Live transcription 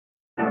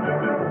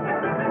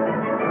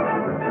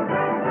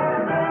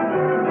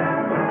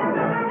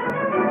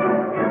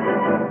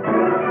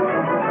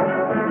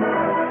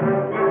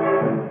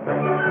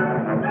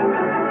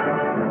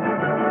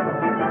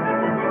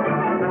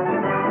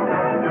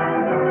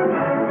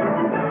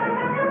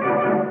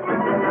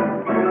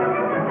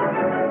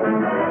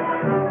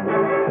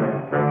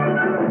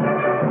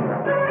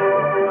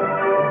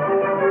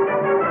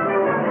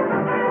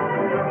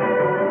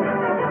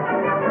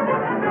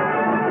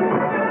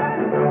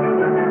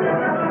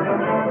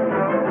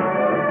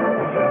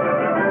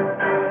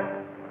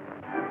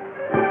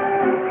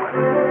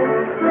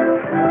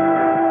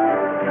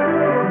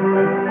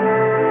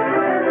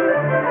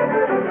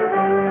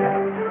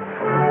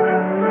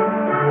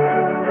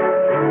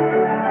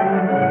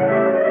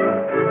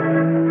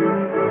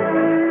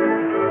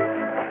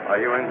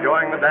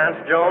dance,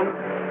 Joan?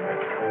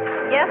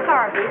 Yes,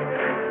 Harvey.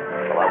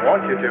 Well, I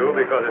want you to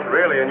because it's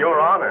really in your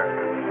honor.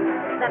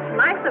 That's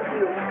nice of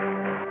you.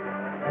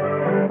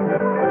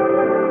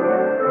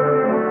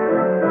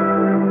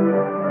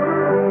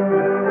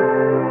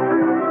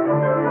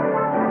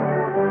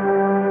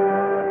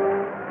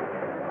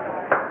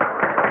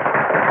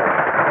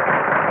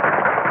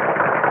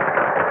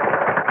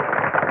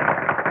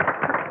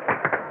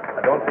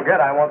 Don't forget,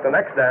 I want the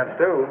next dance,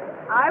 too.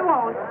 I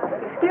won't.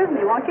 Excuse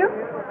me, won't you?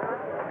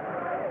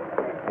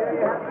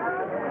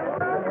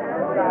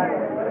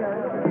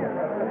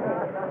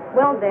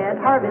 Well, Dad,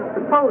 Harvey's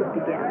proposed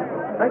again.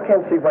 I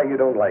can't see why you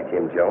don't like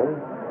him, Joan.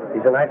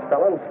 He's a nice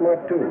fellow and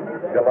smart, too.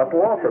 He's got a lot to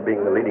offer,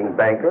 being the leading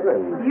banker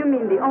and... You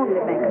mean the only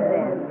banker,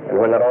 Dad? And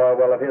when that oil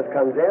well of his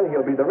comes in,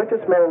 he'll be the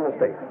richest man in the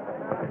state.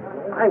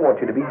 I want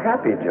you to be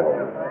happy,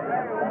 Joan.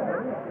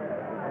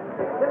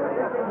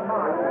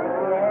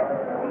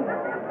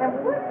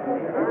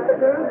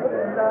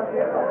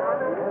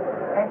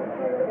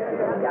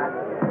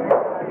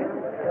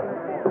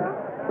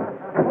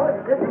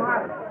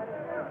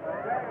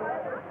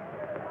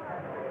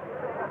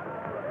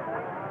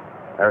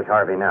 There's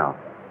Harvey now.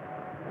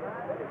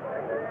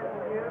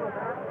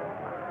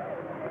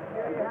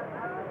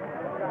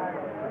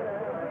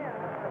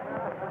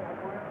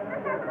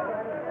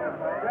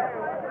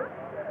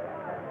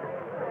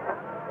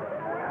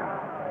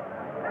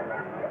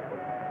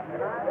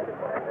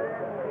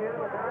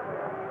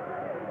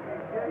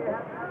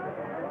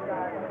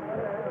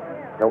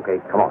 Okay,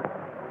 come on.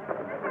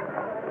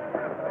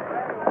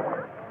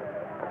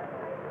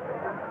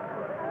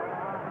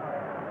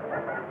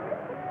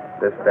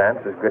 This dance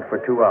is good for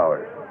 2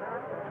 hours,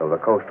 so the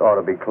coast ought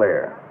to be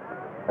clear.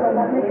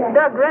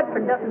 Doug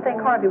Redfern doesn't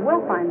think Harvey will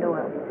find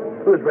oil.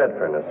 Who's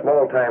Redfern, a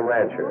small-time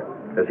rancher?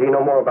 Does he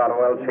know more about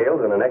oil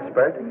shales than an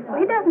expert?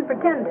 Well, he doesn't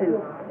pretend to,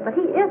 but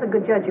he is a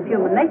good judge of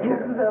human nature.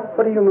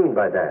 What do you mean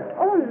by that?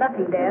 Oh,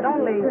 nothing, Dad,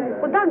 only...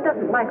 Well, Doug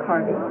doesn't like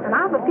Harvey, and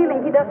I have a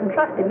feeling he doesn't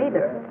trust him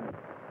either.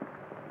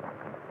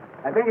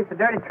 I think it's a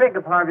dirty trick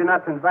of Harvey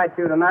not to invite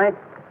you tonight,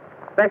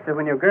 especially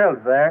when your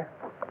girl's there.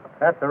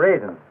 That's the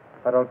reason.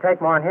 But it'll take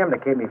more than him to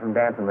keep me from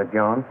dancing with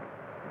Joan.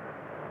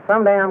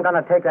 Someday I'm going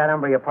to take that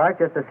hombre apart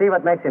just to see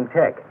what makes him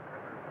tick.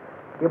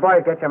 You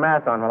boys get your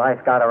masks on while I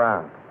scout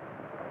around.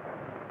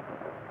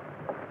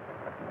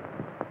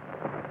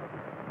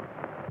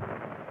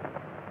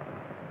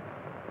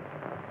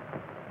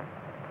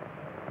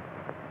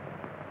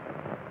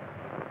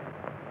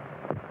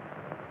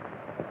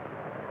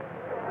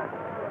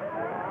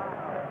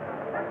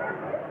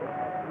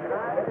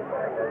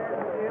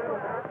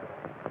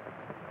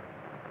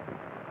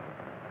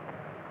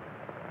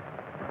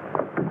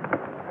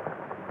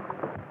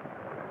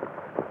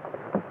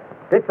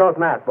 Ditch those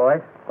masks, boys.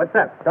 What's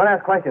up? Don't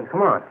ask questions.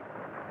 Come on.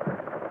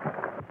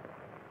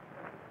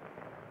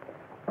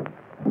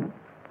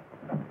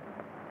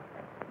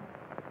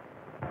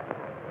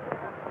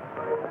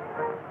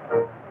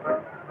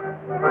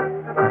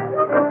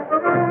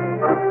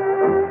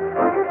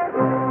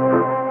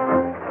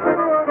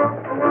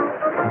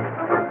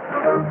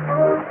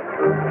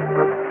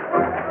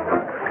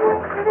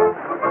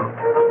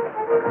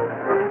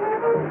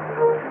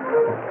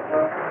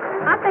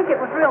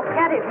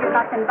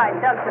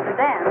 Invite Doug to the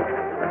dance.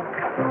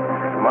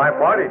 My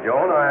party,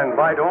 Joan. I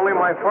invite only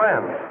my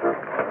friends.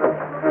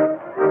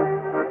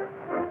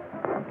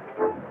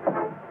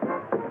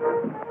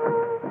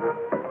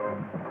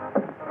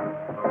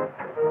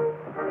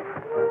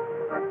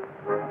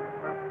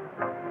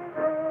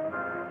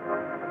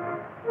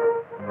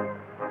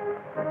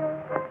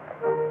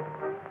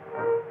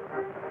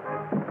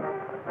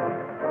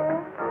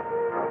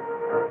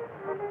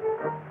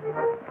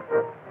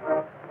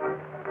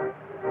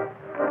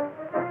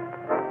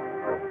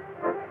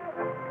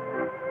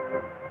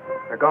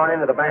 Going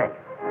into the bank.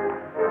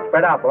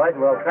 Spread out, boys,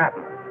 and we'll trap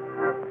them.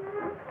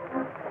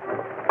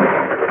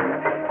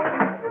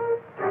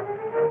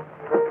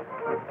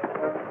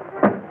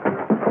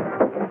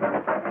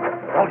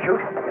 Don't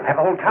shoot. You'll have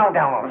the whole town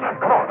down on us.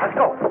 Come on, let's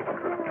go.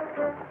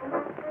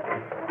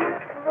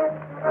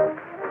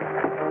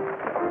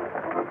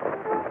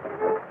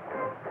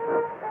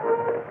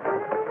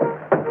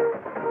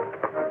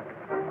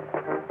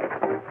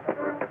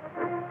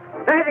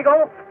 There you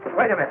go.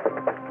 Wait a minute.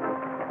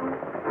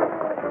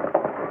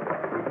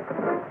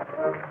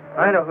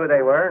 I know who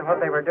they were and what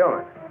they were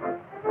doing.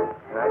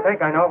 And I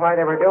think I know why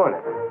they were doing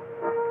it.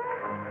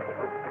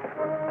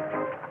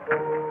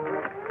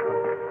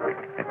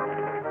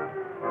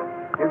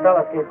 You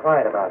fellas keep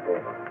quiet about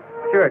this.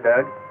 Sure,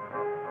 Doug.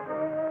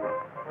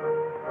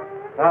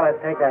 Now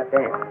let's take that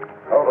dance.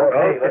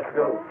 Okay, let's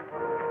go.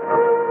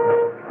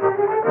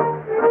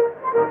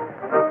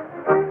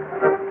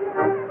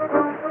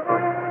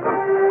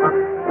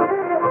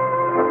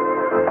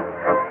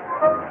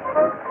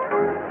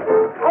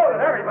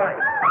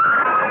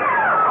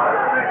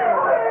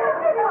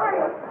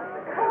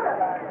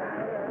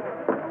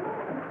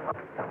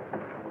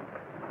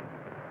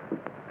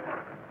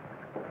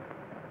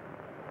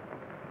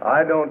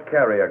 I don't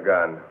carry a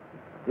gun.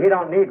 You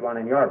don't need one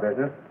in your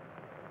business.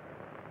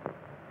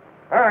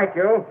 right,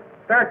 you.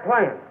 Start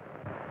playing.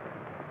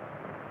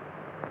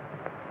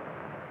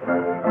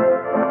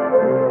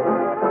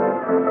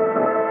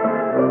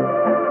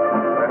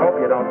 I hope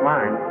you don't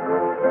mind.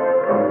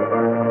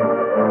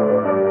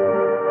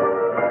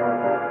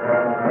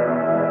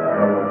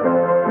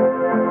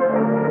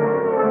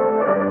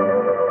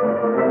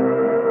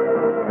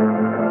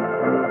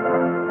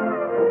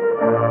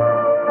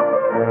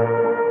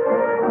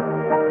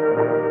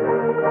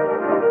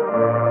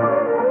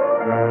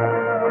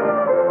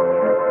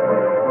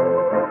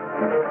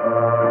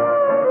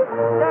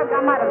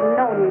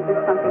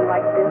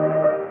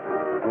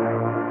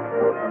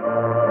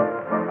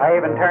 I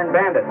even turned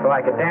bandit so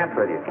I could dance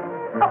with you.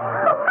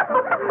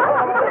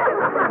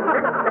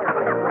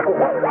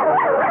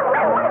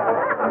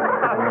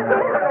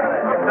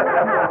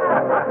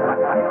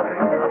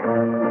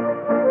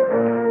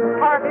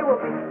 Harvey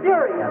will be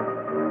furious.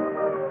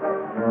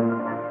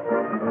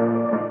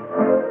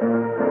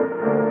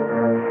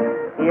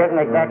 He isn't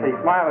exactly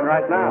smiling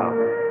right now.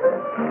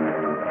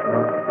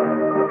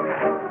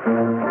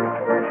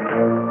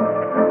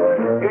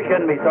 You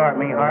shouldn't be sore at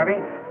me, Harvey.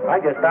 I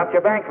just stopped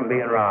your bank from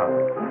being robbed.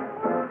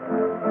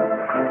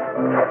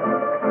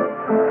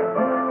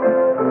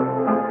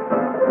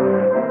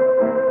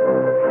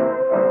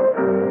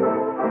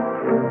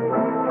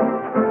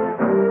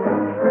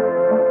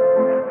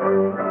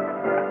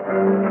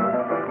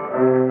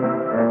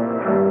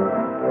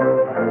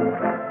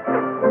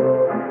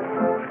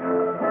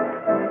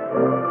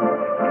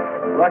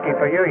 Lucky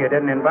for you, you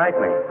didn't invite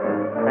me.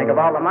 Think of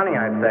all the money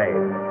I've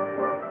saved.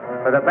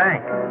 For the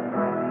bank.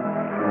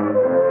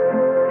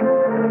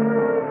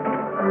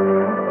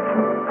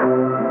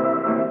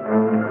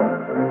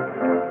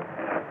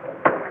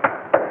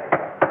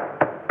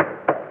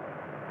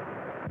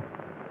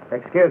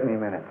 Excuse me a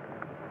minute.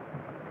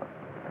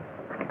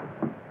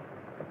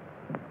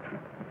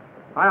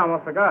 I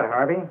almost forgot,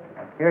 Harvey.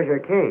 Here's your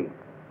key.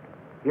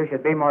 You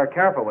should be more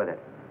careful with it.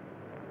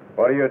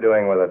 What are you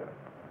doing with it?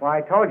 Well,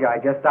 I told you I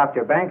just stopped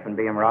your bank from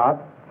being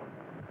robbed.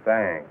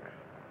 Thanks.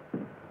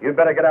 You'd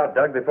better get out,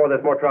 Doug, before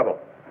there's more trouble.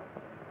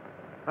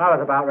 I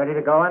was about ready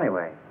to go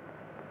anyway.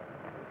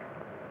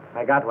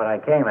 I got what I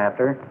came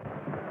after.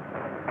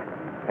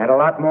 And a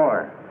lot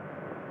more.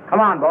 Come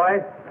on,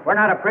 boys. We're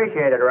not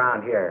appreciated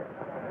around here.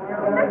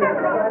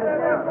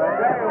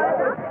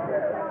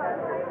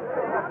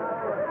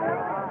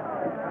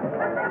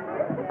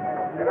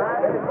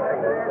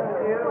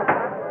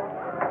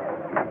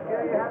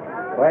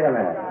 Wait a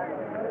minute.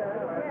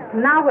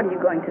 Now what are you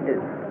going to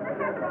do?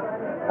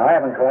 I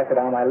haven't collected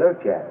all my loot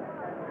yet.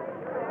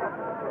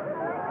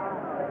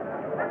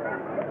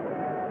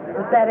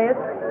 Is that it?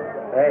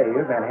 Hey,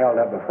 you've been held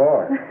up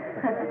before.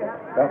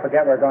 Don't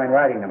forget we're going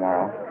riding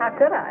tomorrow. How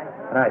could I?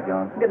 Good night,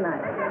 Joan. Good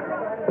night.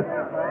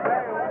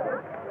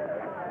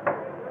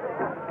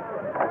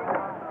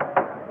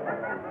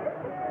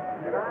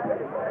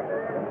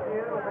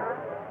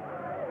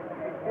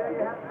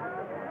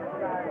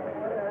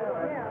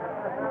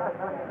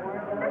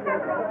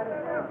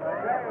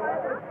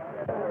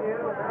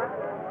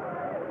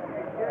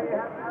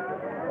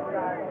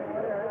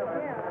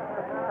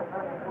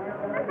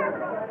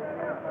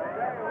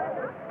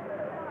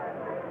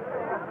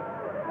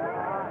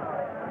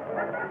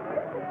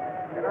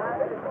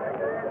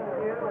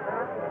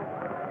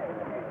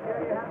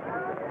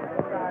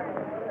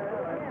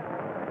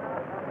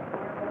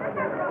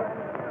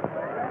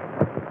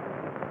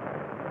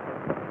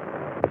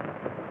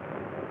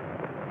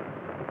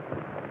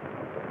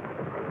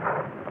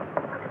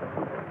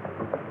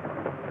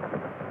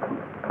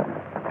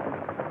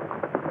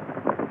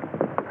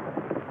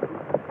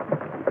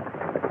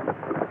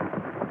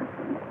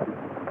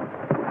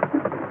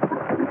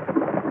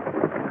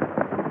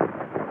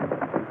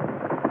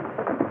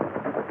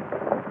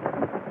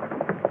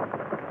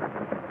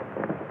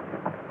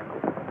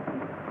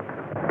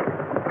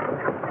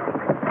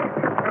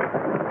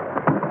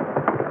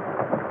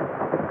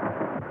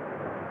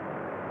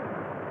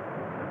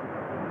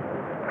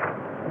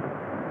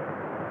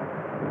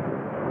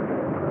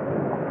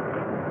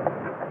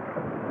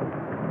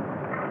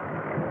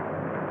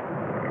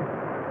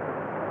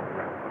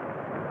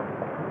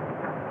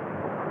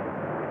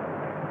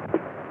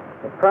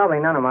 Probably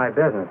none of my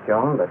business,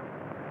 Joan, but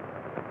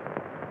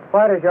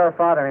why does your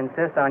father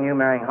insist on you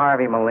marrying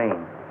Harvey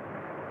Meline?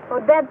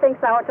 Well, Dad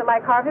thinks I ought to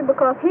like Harvey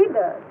because he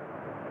does.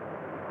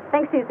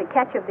 Thinks he's the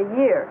catch of the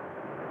year.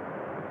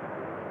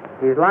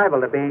 He's liable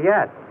to be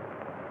yet.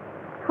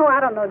 Oh, I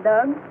don't know,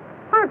 Doug.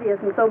 Harvey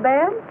isn't so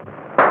bad.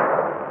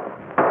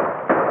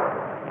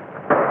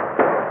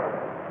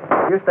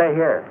 You stay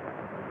here.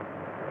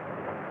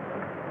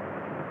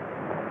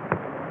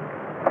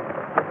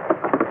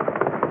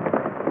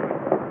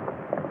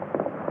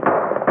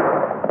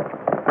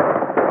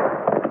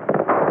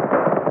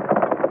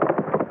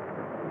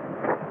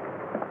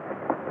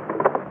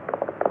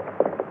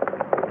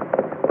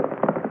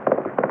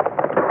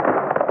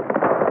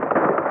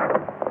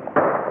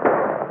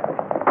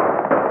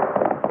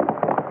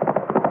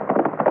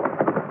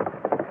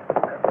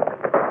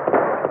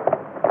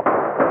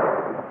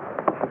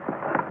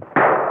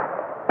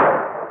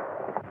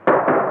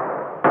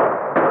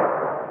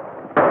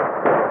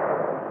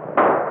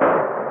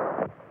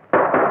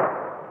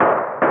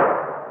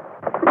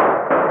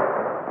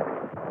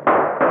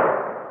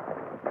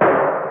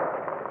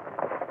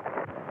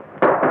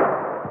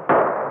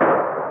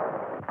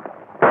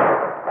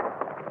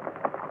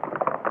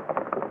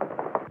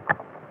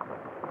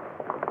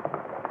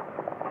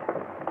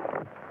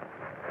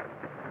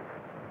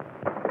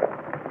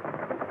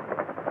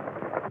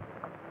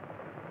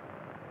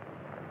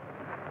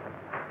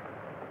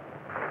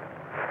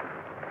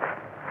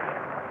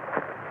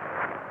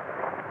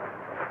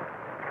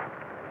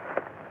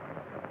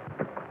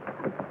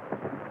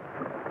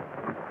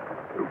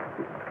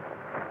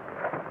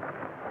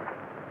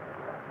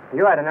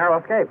 You had a narrow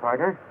escape,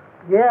 partner.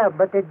 Yeah,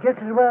 but they'd just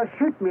as well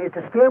shoot me as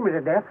to scare me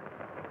to death.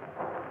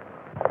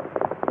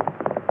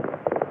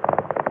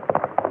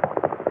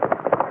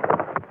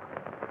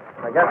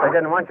 I guess they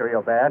didn't want you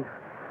real bad.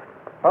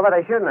 What were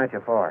they shooting at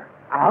you for?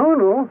 I don't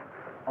know.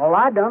 All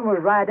I done was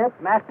ride up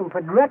and ask them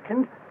for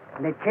directions,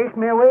 and they chased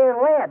me away and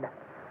led.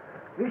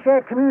 This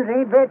here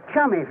community ain't very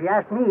chummy, if you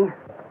ask me.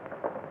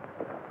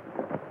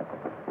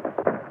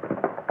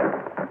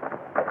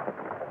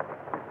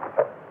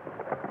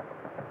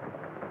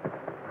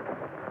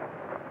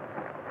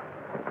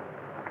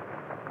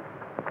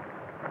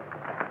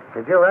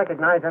 Did you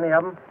recognize any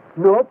of them?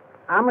 Nope.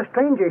 I'm a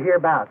stranger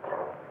hereabouts.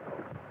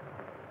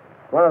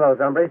 One of those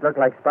hombres looked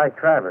like Spike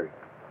Travers.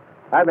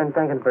 I've been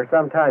thinking for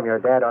some time your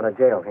dad ought to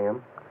jail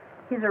him.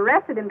 He's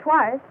arrested him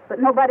twice, but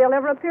nobody will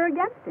ever appear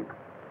against him.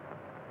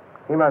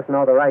 He must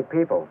know the right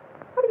people.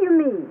 What do you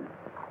mean?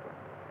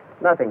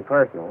 Nothing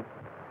personal.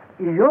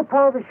 Is your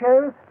pa the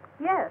sheriff?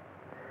 Yes.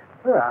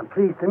 Well, I'm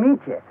pleased to meet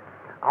you.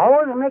 I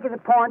always make it a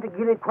point to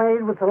get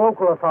acquainted with the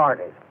local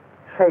authorities.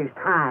 Saves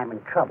time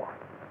and trouble.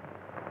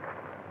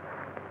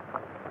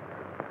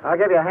 I'll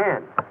give you a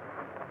hand.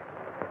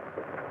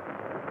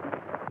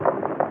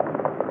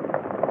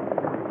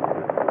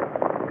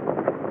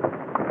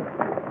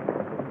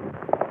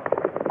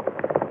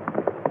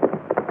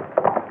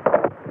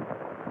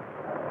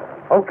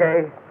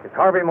 Okay, it's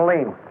Harvey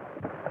Meline.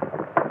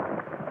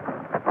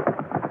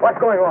 What's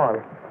going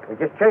on? We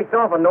just chased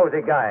off a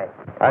nosy guy.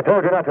 I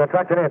told you not to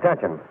attract any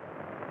attention.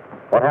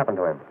 What happened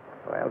to him?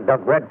 Well,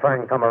 Doug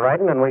Redfern come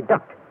a-riding and we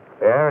ducked.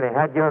 Yeah, and he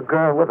had your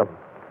girl with him.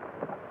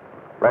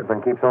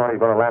 Redfern keeps on. He's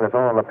going to land us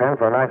all in the pen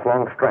for a nice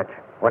long stretch.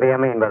 What do you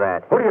mean by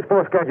that? Who do you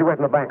suppose scared you away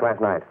from the bank last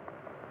night?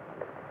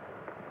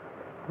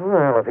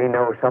 Well, if he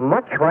knows so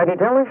much, why'd he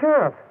tell the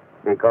sheriff?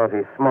 Because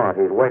he's smart.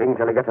 He's waiting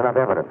till he gets enough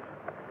evidence.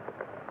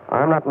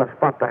 I'm not in the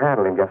spot to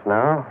handle him just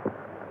now,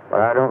 but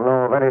I don't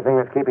know of anything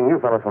that's keeping you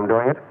fellas from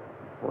doing it.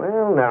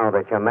 Well, now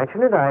that you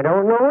mention it, I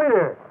don't know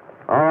either.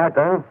 All right,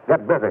 then.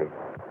 Get busy.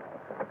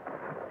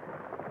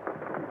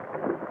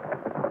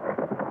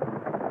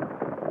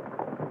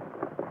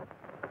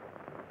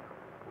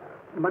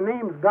 My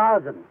name's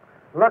Garson.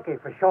 Lucky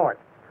for short.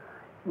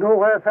 Know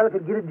where a fella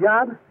could get a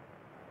job?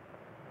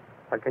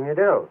 What can you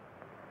do?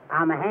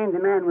 I'm a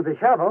handyman with a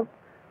shovel,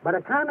 but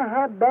I kind of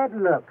have bad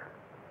luck.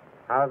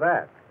 How's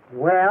that?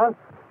 Well,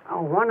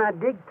 when I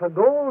dig for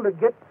gold, I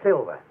get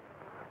silver.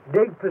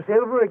 Dig for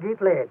silver, I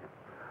get lead.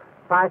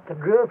 If I was to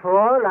drill for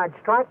oil, I'd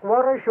strike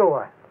water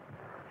ashore.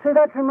 See,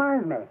 that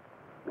reminds me.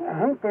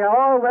 Ain't there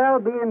all well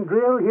being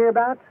drilled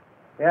hereabouts?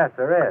 Yes,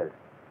 there is.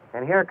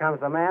 And here comes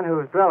the man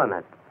who's drilling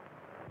it.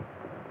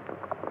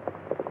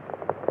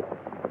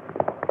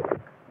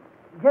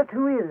 Just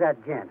who is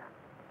that gent?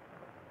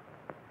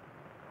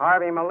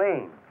 Harvey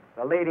Meline,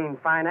 the leading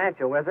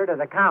financial wizard of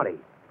the county.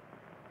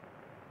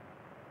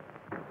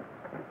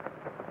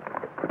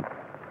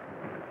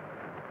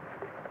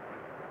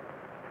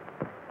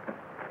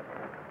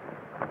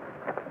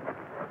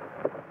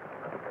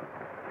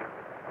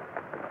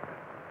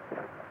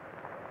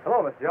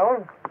 Hello, Miss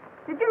Jones.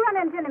 Did you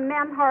run into any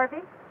men,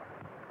 Harvey?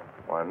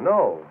 Why,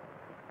 no.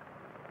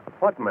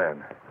 What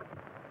man?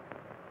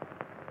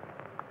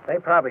 They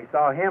probably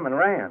saw him and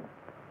ran.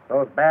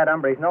 Those bad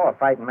hombres know a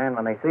fighting man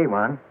when they see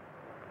one.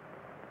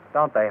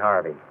 Don't they,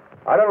 Harvey?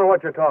 I don't know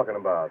what you're talking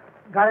about.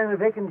 Got any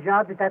vacant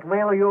jobs at that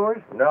well of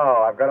yours? No,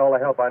 I've got all the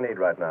help I need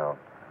right now.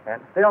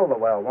 And still the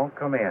well won't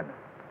come in.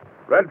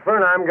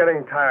 Redfern, I'm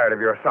getting tired of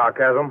your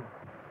sarcasm.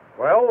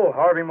 Well,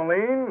 Harvey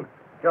Meline,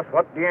 just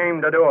what do you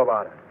aim to do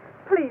about it?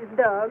 Please,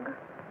 Doug.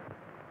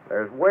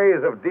 There's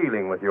ways of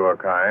dealing with your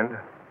kind.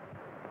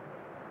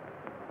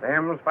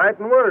 Them's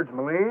fighting words,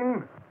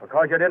 Meline.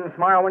 Because you didn't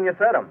smile when you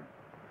said 'em.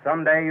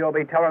 Someday you'll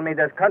be telling me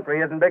this country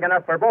isn't big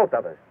enough for both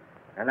of us.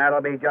 And that'll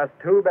be just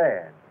too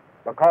bad.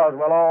 Because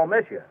we'll all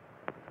miss you.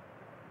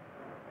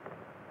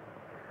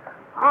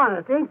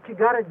 Honest, ain't you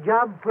got a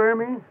job for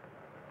me?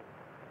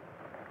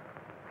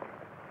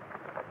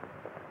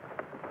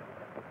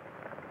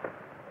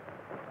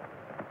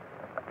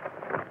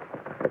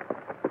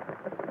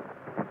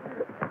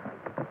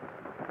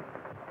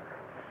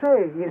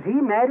 Say, is he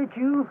mad at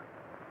you?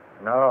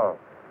 No.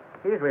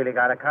 He's really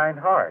got a kind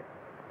heart.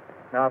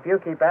 Now, if you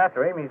keep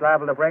after him, he's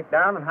liable to break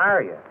down and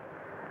hire you.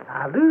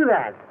 I'll do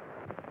that.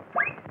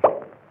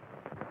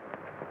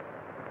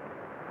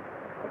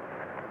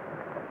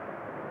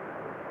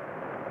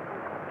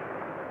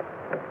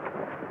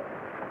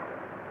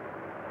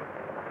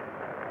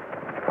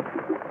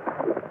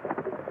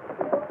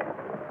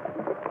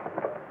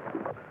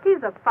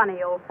 He's a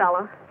funny old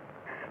fella.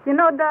 You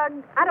know,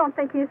 Doug, I don't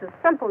think he's as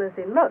simple as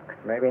he looks.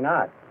 Maybe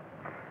not.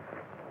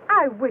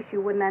 I wish you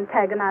wouldn't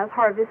antagonize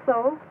Harvey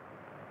so.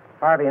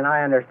 Harvey and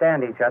I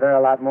understand each other a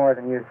lot more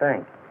than you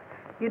think.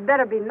 You'd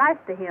better be nice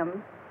to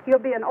him. He'll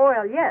be in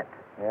oil yet.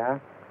 Yeah?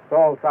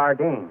 Sold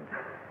sardines.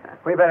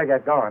 We better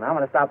get going. I'm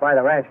going to stop by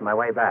the ranch on my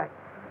way back.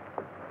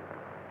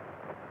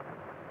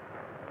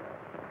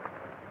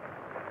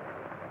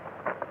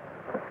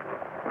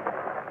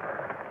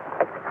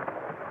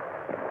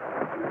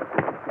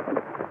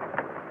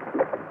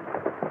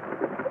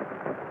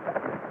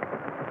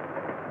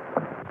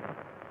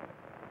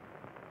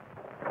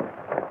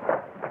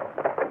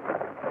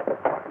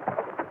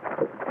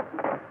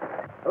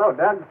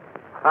 Hello, Doug.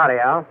 Howdy,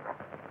 Al.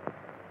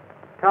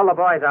 Tell the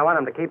boys I want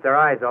them to keep their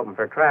eyes open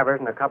for Travers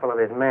and a couple of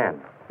his men.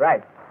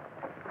 Right.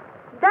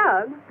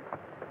 Doug,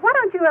 why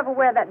don't you ever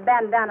wear that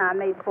bandana I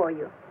made for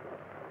you?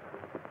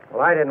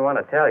 Well, I didn't want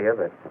to tell you,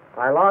 but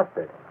I lost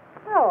it.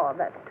 Oh,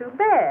 that's too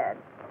bad.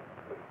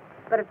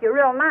 But if you're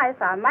real nice,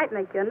 I might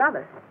make you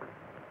another.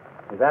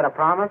 Is that a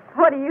promise?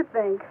 What do you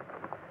think?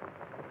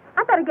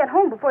 I better get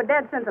home before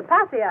Dad sends a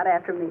posse out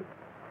after me.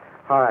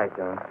 All right,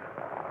 John.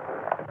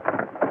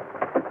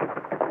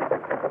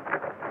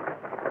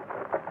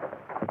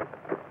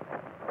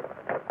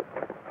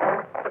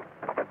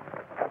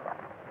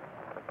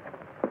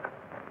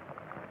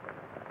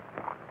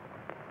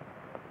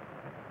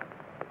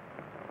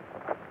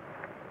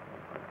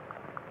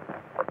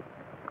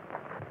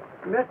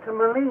 Mr.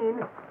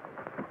 Meline,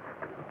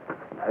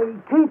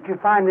 can't you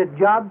find a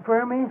job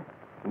for me?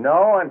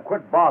 No, and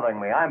quit bothering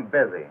me. I'm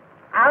busy.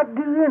 I'd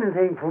do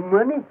anything for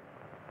money.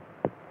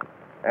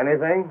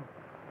 Anything?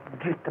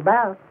 Just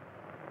about.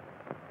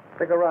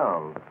 Stick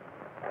around.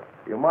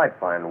 You might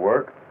find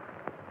work.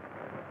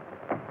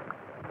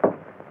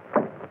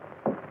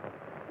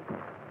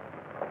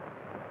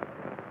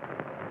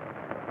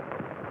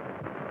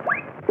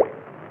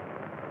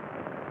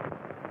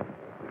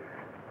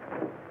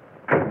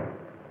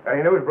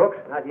 Any news, Brooks?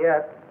 Not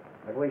yet.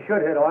 But we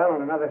should hit oil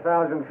in another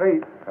 1,000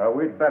 feet.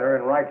 We'd better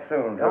and right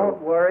soon, too.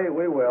 Don't worry,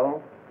 we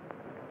will.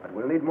 But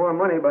we'll need more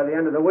money by the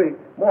end of the week.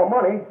 More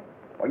money?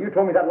 Well, you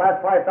told me that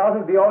last 5,000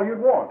 would be all you'd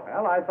want.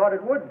 Well, I thought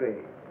it would be.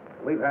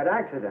 We've had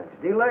accidents,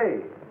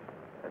 delays.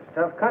 It's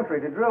a tough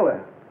country to drill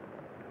in.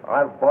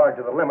 I've barred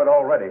to the limit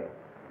already.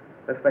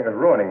 This thing is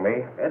ruining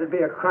me. It'd be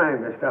a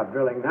crime to stop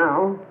drilling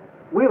now.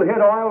 We'll hit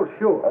oil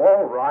sure.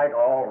 All right,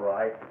 all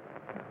right.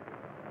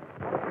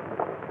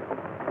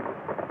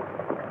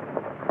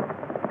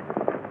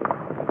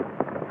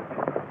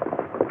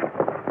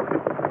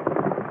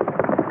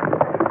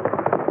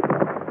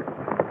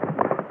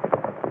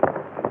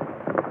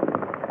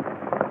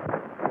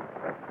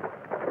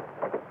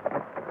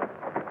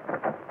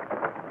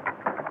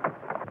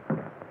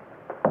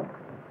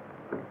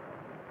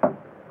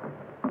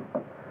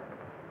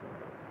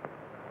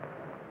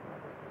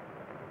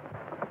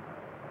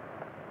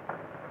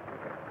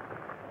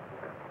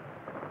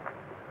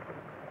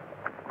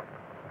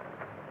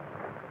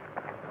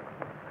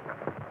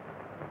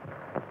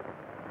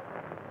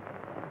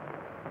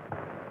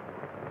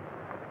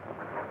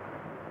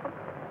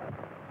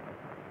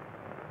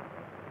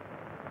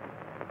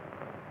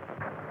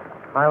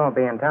 I won't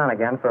be in town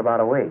again for about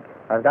a week.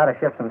 I've got to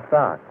ship some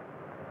stock.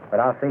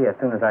 But I'll see you as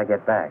soon as I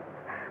get back.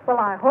 Well,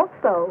 I hope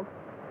so.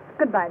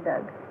 Goodbye,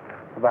 Doug.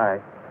 Goodbye.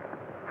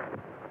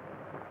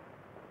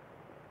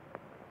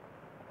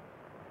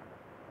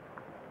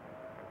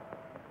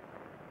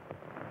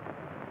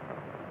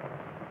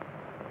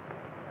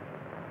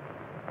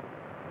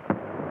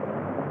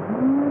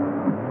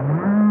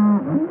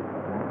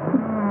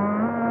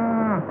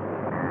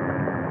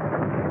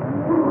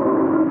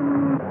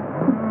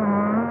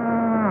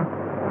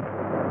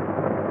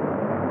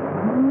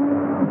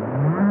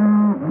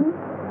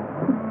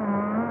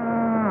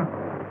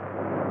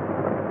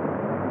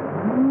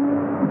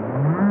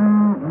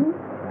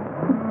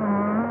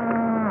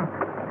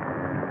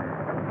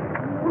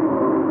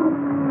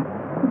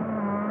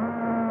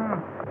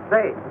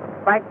 Say,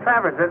 Spike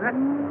Travers, isn't it?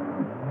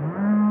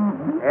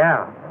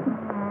 Yeah.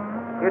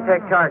 You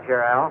take charge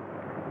here, Al.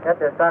 Get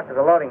this stock to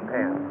the loading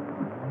pen.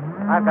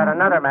 I've got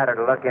another matter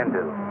to look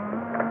into.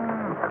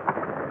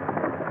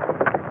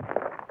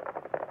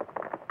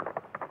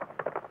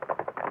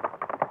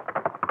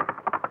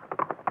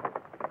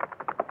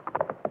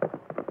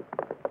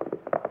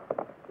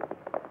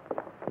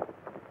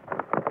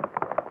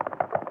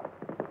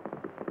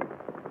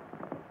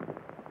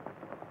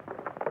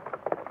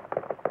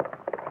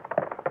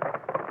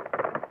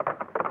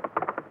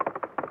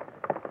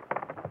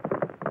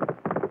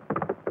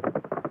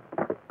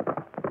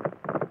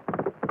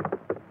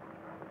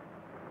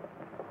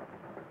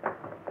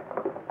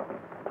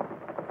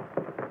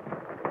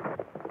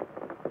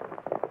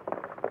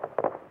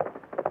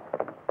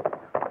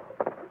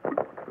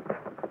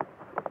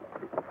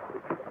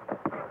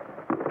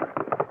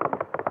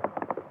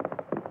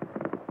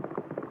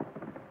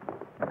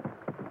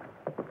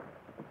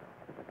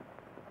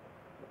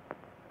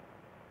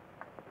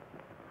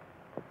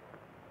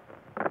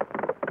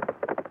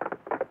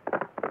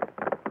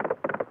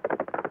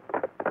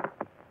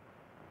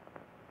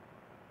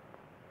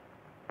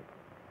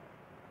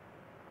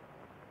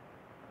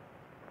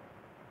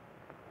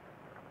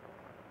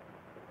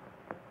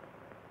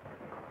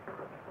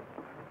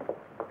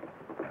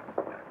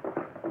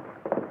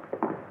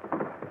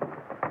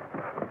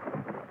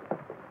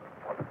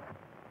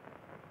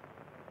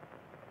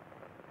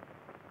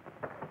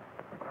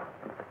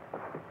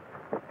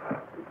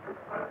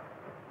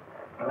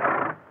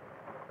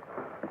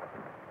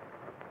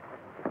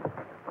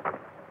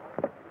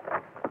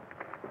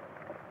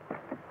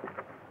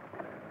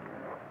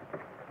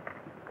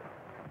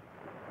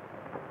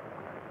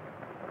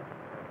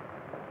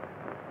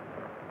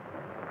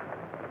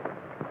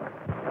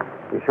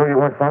 you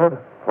weren't followed?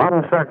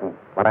 Wasn't certain,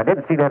 but I did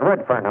see that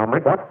Redfern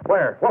hombre. What?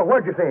 Where?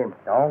 Where'd you see him?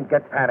 Don't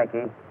get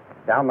panicky.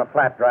 Down the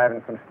flat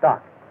driving some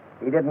stock.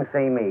 He didn't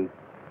see me.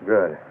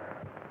 Good.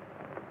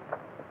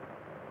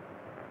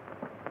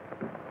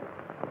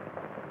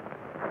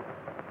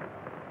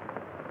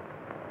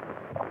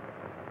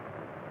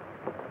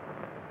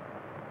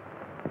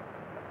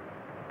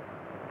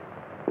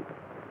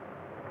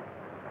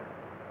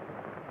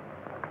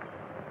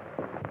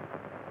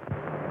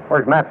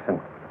 Where's Matheson?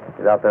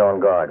 He's out there on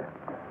guard.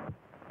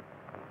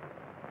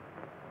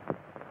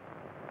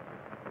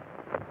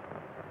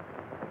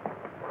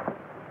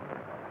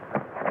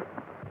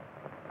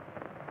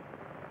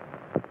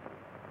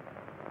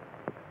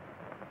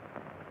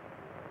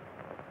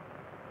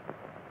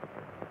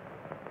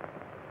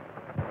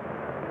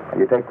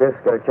 You take this,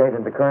 get it changed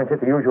into currency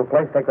at the usual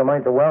place, take the money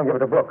to the well, and give it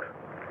to Brooks.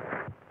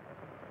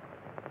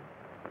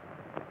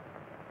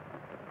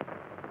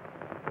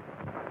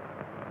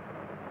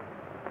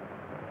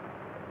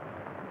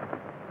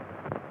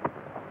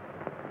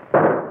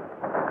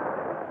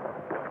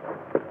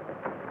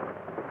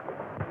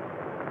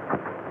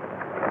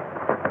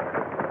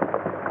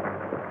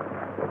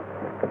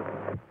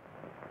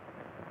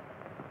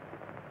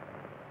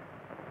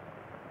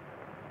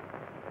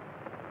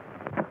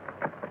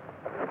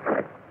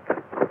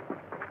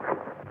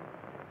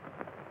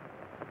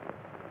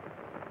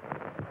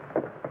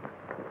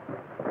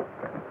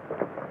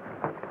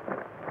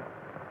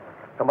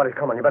 Somebody's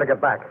coming. You better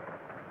get back.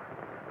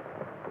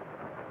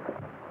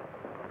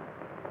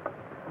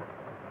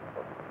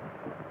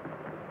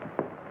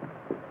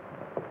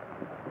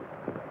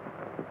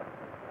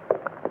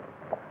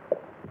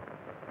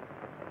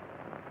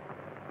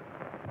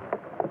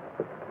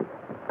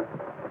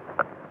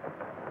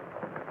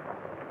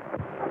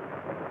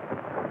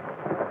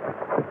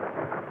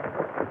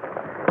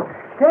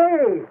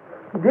 Say,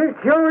 this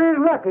sure is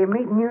lucky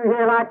meeting you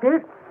here like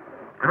this.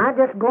 I'm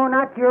just going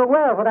out to your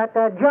well for that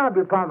job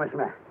you promised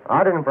me.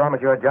 I didn't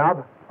promise you a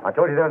job. I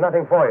told you there was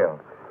nothing for you.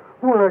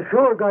 Well, I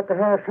sure got to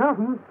have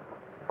something.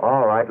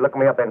 All right, look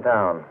me up in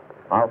town.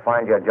 I'll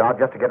find you a job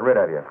just to get rid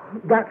of you.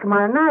 That's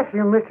my nice of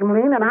you, Mr.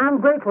 Meline, and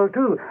I'm grateful,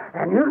 too.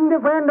 And you can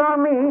depend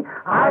on me.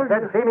 I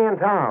said see me in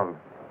town.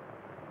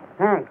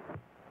 Thanks.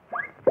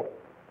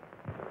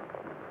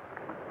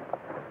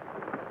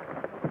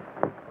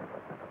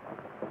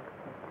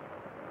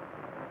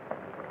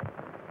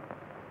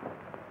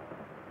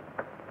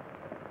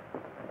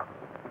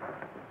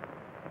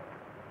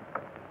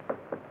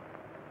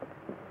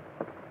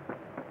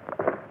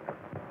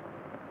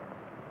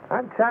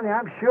 Sonny,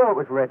 I'm sure it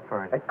was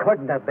Redfern. It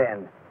couldn't have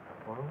been.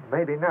 Well,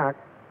 maybe not.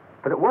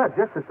 But it was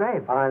just the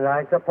same. And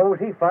I suppose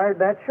he fired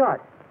that shot.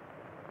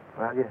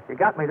 Well, you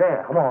got me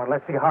there. Come on,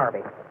 let's see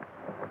Harvey.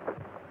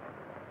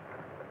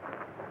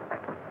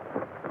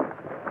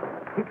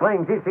 He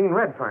claims he's seen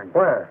Redfern.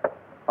 Where?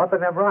 Up in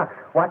them rocks,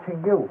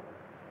 watching you.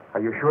 Are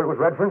you sure it was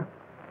Redfern?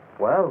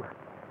 Well,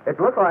 it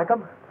looked like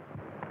him.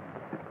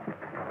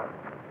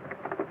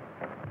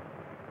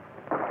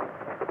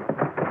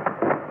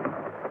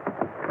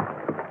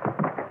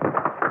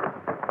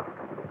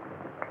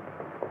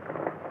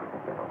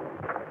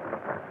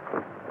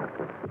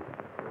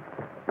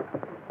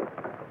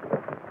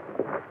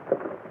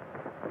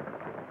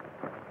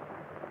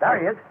 There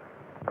he is.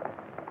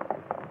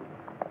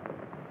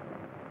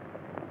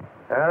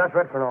 Yeah, that's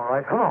Redfern, all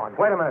right. Come on.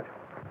 Wait a minute.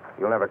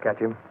 You'll never catch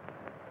him.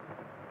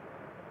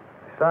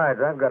 Besides,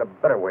 I've got a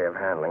better way of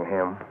handling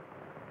him.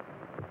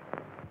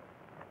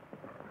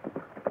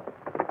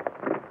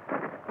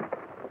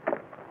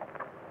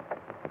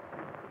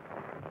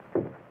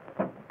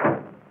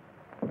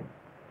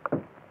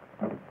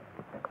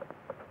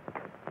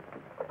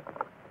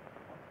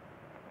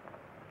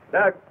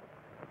 Doug.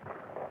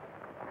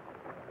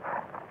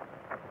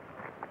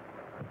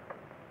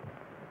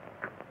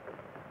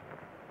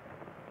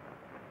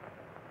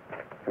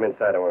 Come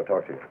inside. I want to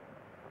talk to you.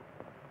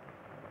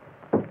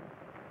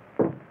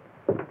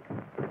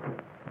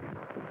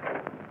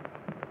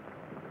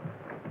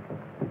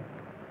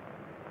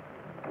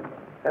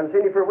 Haven't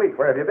seen you for a week.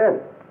 Where have you been?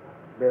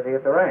 Busy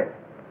at the ranch.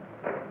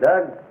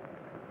 Doug,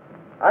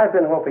 I've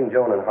been hoping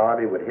Joan and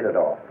Harvey would hit it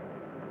off.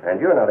 And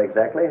you're not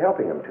exactly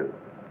helping them to.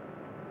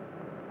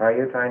 Are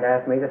you trying to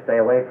ask me to stay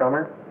away from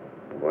her?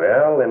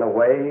 Well, in a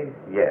way,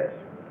 yes.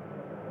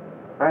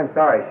 I'm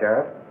sorry,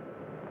 Sheriff.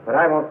 But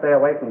I won't stay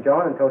away from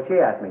Joan until she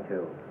asks me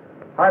to.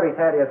 Harvey's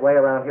had his way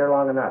around here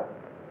long enough.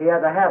 He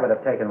has a habit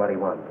of taking what he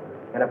wants.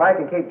 And if I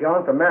can keep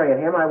Joan from marrying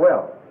him, I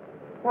will.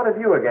 What have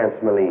you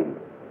against Meline?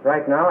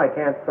 Right now, I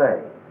can't say.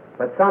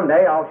 But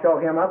someday I'll show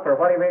him up for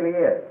what he really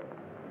is.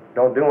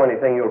 Don't do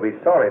anything you'll be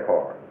sorry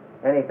for.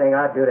 Anything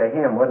I'd do to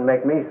him wouldn't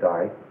make me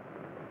sorry.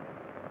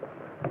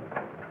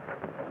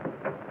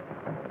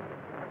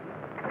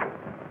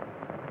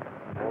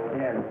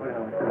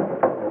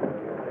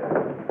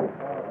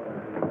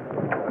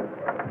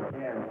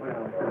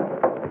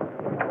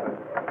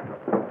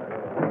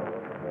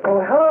 Oh,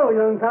 hello,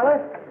 young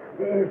fella.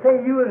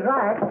 Say you was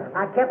right.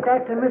 I kept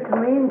after Mr.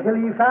 Mean until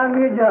you found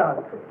me a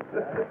job.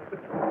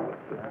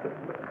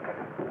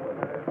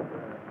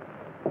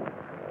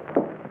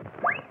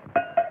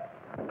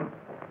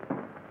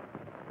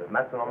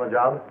 Matson on the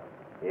job?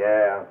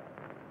 Yeah.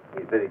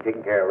 He's busy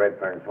taking care of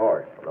Redfern's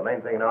horse. Well, the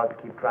main thing now is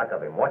to keep track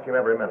of him. Watch him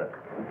every minute.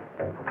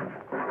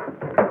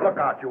 Look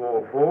out, you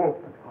old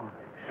fool.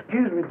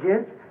 Excuse me,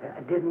 gents.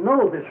 I didn't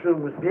know this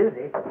room was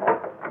busy.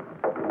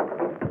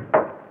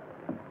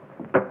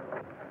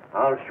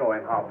 I'll show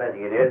him how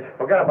busy it is.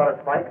 Forget about it,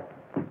 Spike.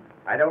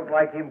 I don't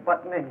like him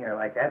butting in here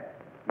like that.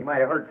 He might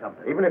have heard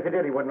something. Even if he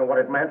did, he wouldn't know what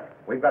it meant.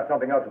 We've got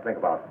something else to think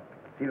about.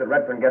 See that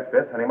Redfern gets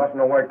this, and he must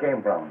know where it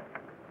came from.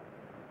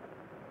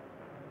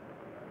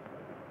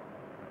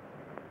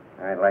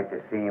 I'd like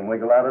to see him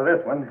wiggle out of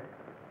this one.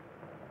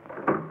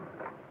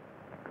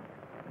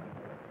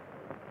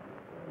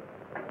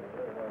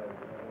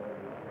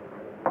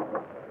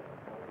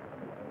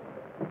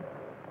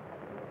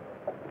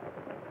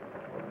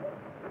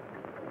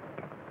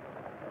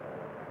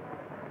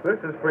 This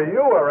is for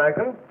you, I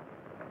reckon.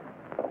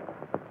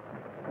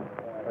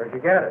 Where'd you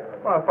get it?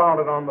 Well, I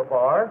found it on the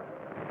bar.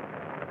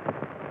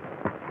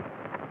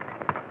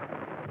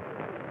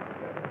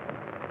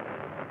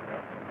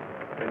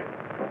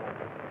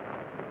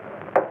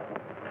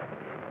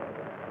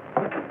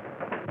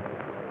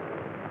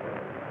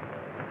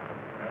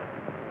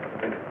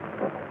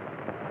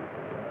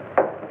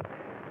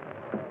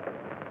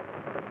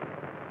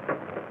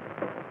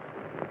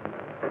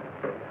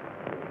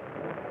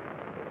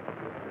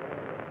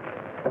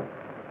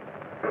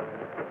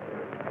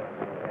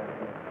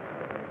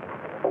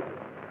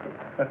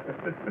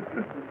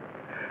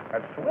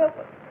 That's swell.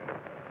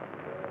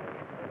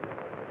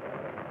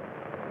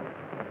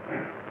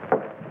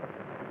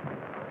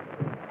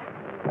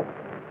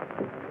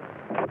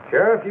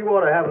 Sheriff, you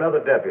ought to have another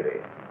deputy.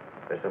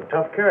 There's some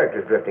tough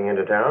characters drifting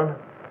into town.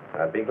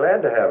 I'd be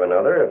glad to have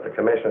another if the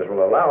commissioners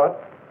will allow it.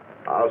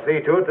 I'll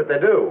see to it that they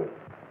do.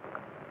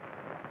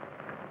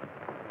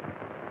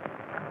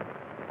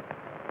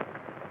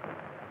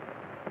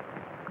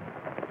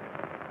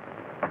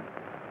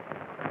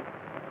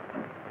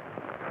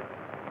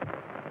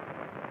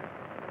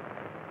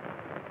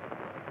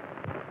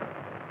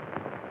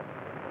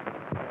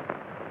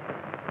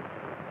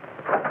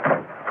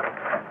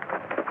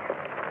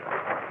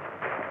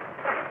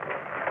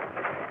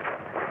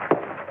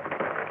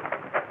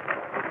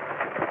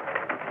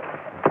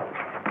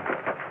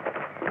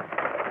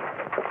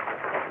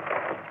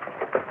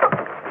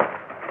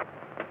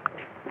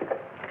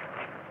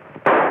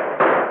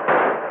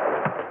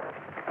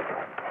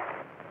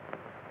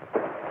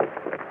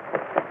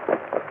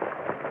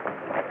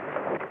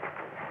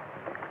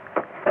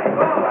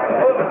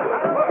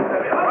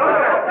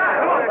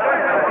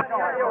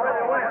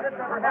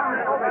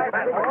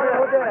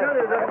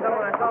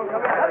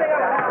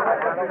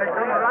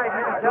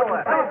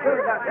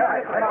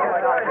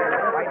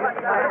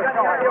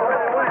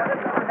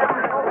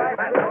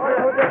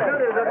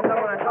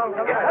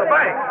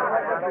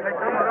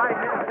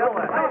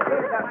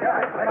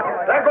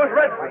 There goes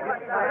Redfern.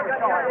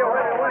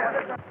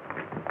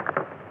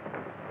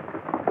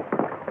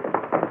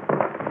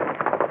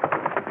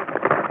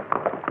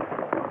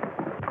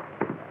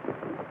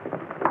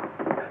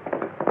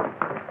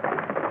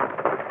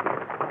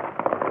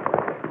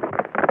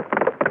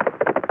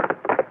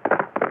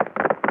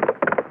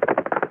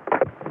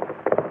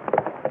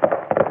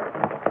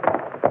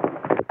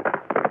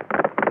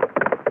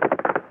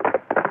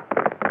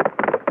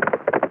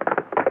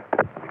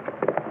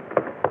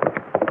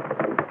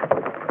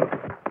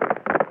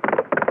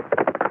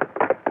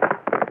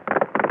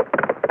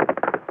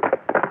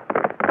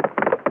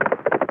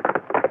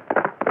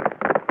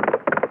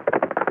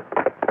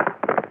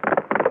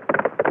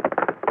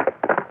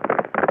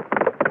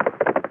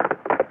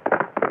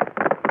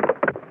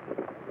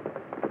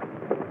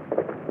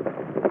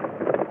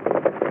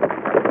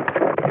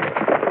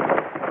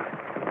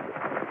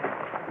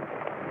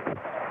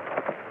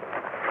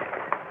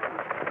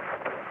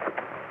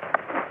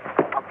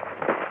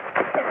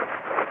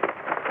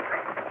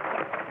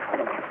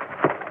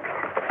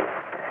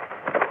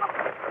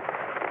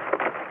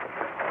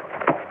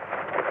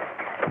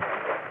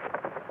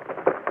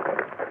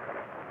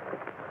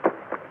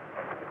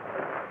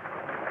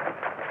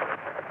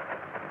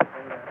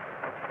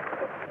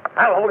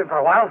 I'll hold him for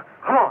a while.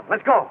 Come on,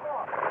 let's go.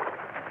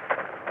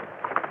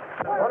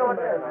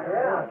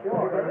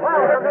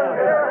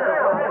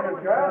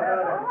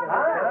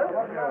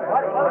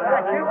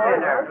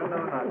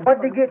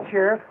 What'd they get,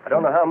 Sheriff? I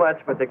don't know how much,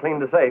 but they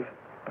cleaned the safe.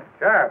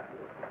 Sheriff,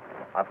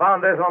 I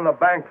found this on the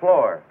bank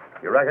floor.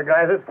 You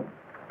recognize it?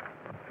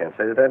 Can't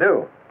say that I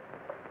do.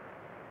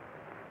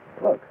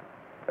 Look,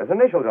 there's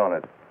initials on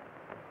it.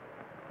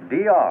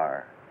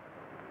 DR.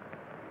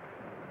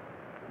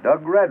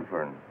 Doug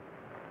Redfern.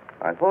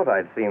 I thought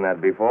I'd seen that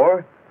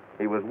before.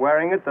 He was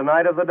wearing it the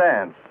night of the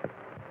dance.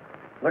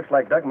 Looks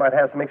like Doug might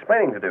have some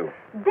explaining to do.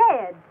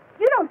 Dad,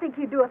 you don't think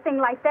he'd do a thing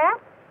like that?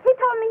 He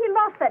told me he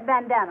lost that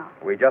bandana.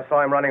 We just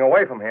saw him running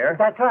away from here.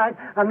 That's right.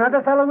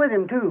 Another fellow with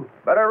him, too.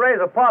 Better raise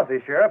a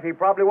posse, Sheriff. He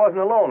probably wasn't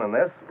alone in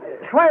this.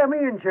 Swear me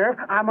in, Sheriff.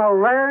 I'm a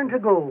raring to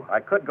go. I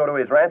could go to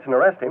his ranch and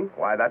arrest him.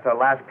 Why, that's the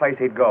last place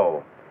he'd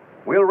go.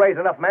 We'll raise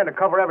enough men to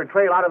cover every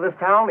trail out of this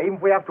town, even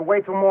if we have to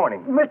wait till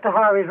morning. Mr.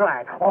 Harvey's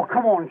right. Oh,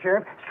 come on,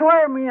 Sheriff.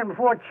 Swear me in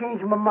before I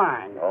change my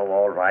mind. Oh,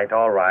 all right,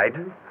 all right.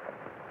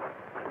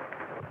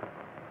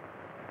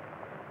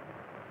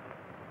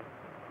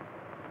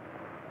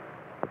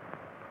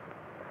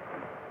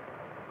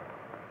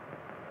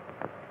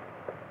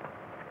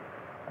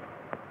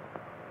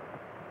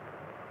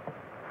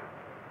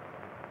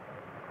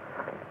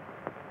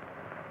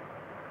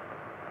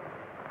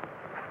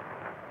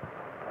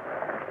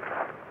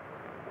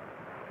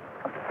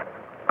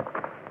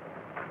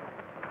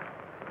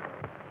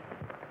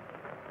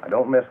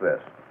 Don't miss this.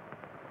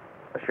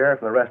 The sheriff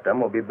and the rest of them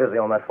will be busy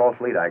on that false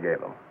lead I gave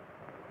them.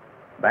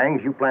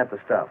 Bangs, you plant the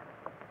stuff.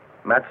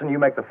 Matson, you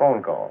make the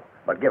phone call.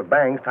 But give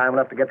Bangs time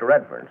enough to get to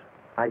Redfern's.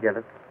 I get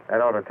it.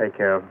 That ought to take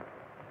care of him.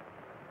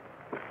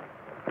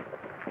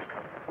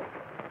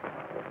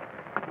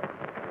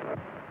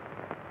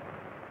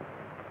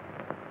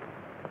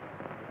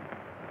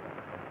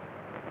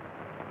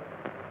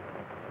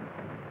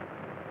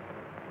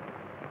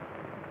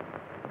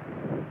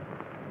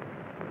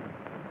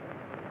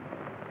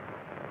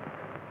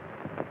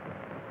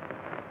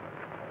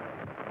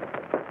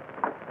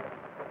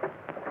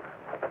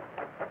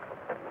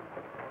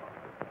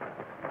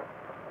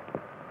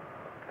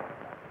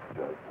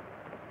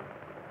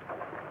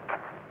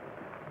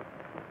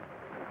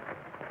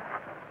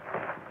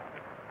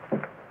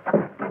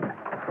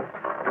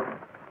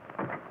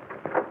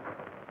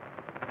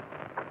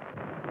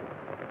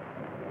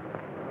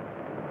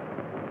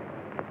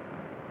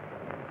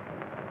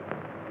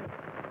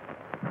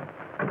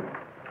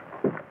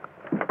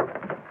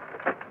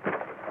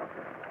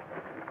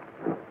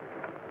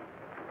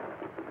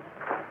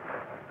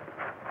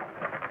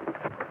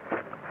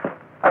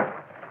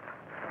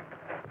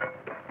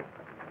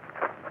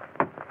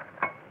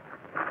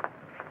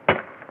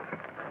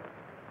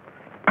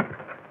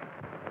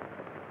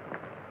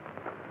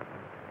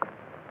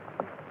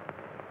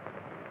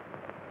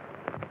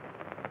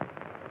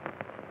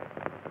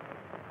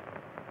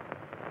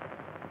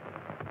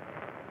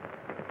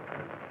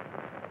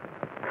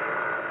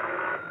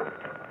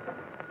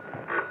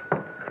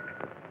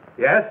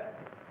 Yes?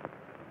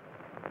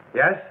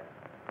 Yes?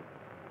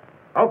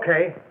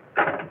 Okay.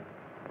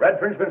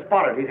 Redfern's been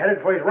spotted. He's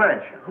headed for his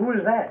ranch. Who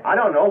is that? I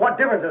don't know. What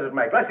difference does it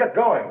make? Let's get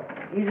going.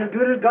 He's as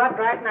good as got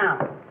right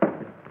now.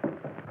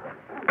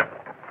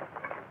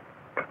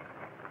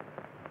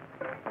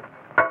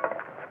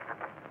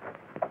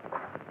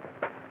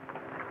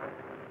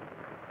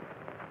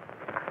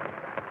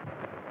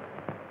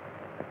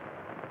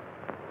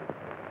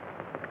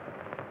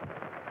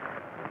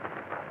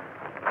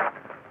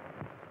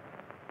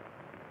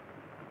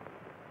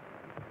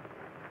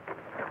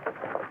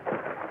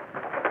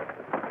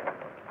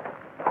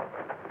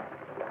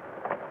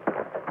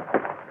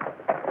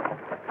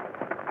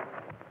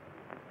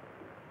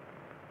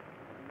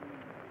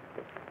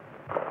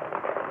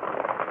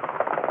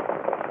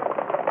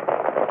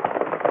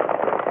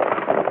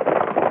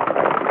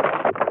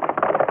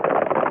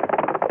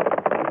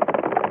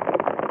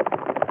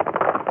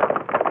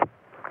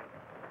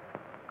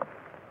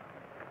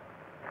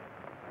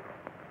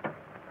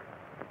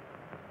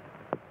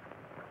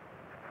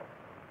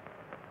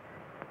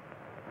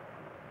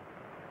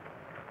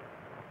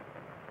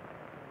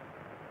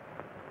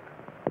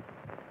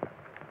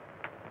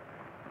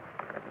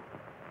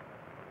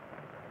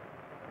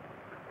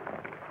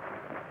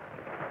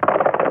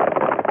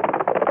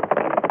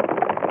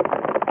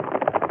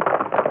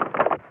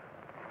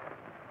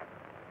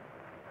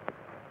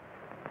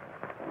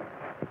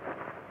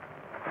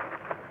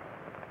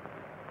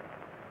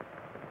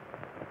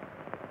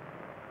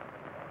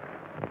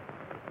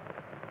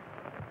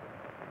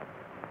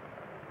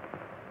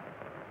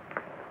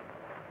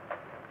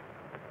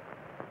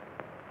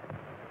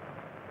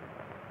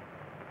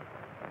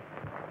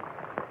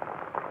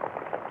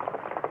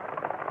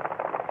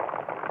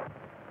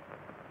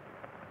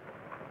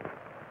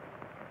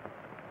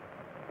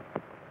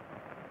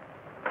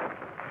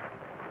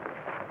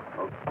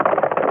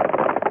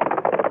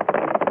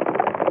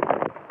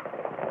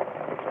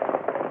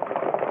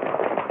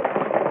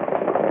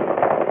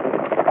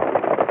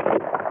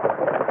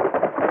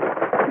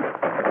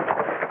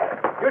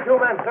 You two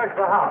men search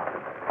the house.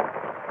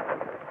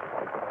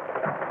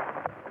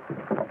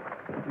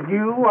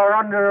 You are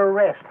under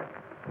arrest.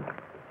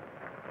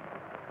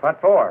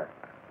 What for?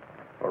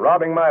 For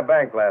robbing my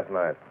bank last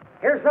night.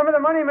 Here's some of the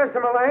money,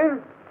 Mr.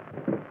 Meline.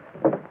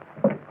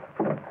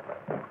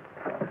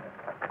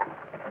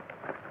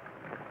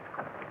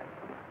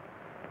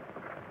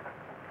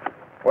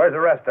 Where's the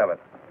rest of it?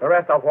 The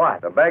rest of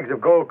what? The bags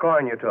of gold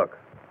coin you took.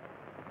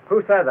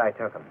 Who says I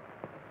took them?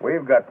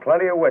 We've got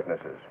plenty of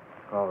witnesses.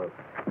 Oh,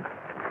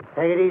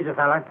 Take it easy,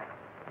 fella.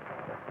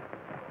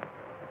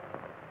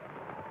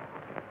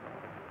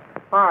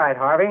 all right,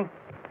 Harvey.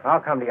 I'll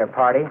come to your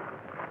party.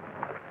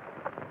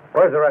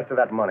 Where's the rest of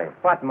that money?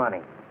 What money?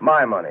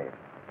 My money.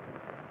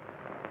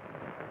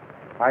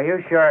 Are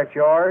you sure it's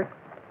yours?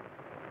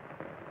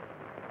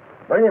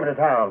 Bring him to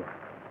town.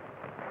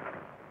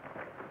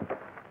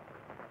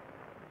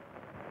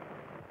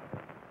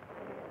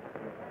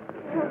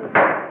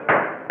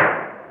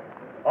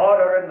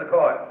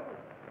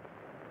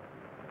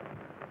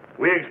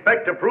 We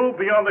expect to prove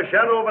beyond the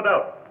shadow of a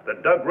doubt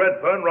that Doug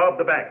Redfern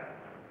robbed the bank.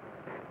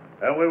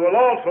 And we will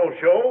also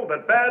show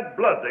that bad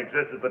blood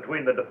existed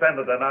between the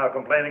defendant and our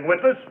complaining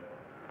witness,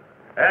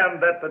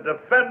 and that the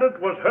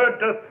defendant was heard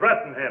to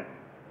threaten him.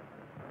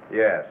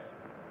 Yes.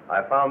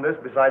 I found this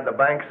beside the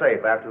bank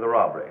safe after the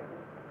robbery.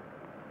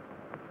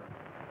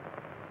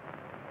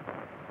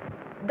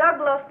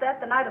 Doug lost that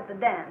the night of the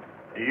dance.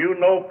 Do you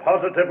know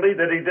positively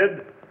that he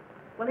did?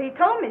 Well, he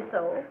told me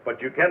so.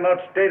 But you cannot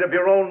state of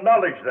your own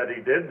knowledge that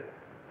he did.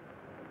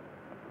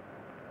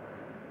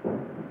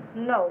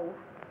 No.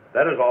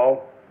 That is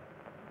all.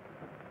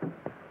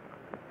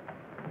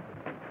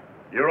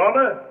 Your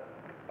Honor,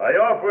 I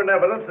offer in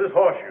evidence this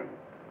horseshoe,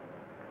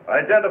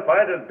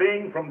 identified as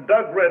being from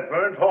Doug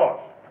Redfern's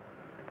horse.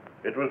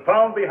 It was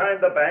found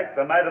behind the bank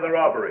the night of the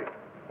robbery.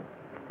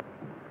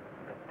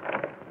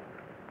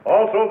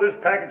 Also, this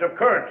package of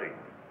currency,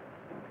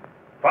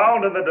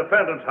 found in the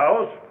defendant's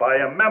house by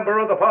a member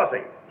of the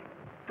posse.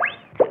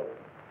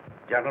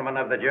 Gentlemen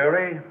of the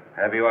jury,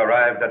 have you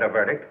arrived at a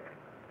verdict?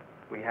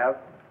 We have?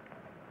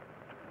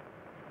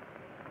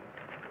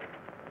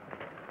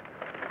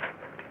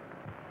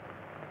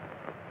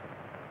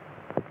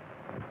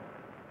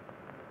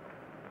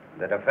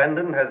 The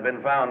defendant has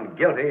been found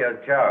guilty as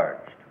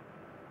charged.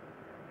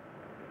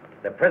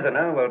 The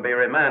prisoner will be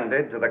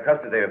remanded to the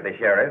custody of the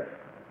sheriff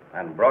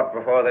and brought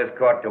before this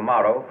court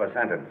tomorrow for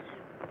sentence.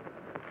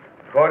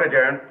 Court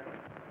adjourned.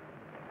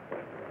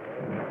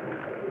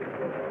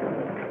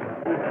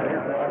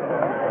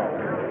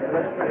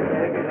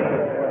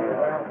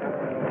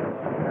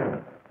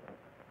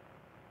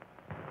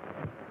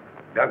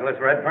 Douglas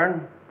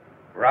Redfern,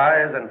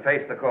 rise and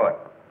face the court.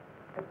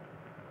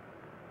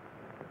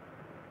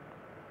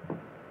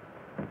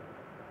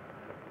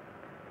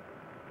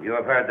 You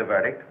have heard the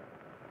verdict.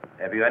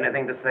 Have you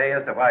anything to say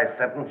as to why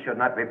sentence should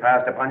not be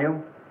passed upon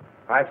you?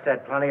 I've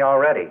said plenty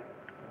already,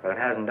 but it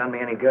hasn't done me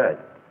any good.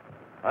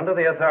 Under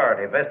the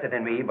authority vested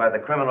in me by the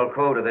criminal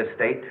code of this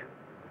state,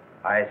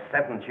 I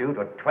sentence you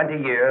to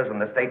 20 years in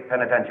the state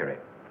penitentiary.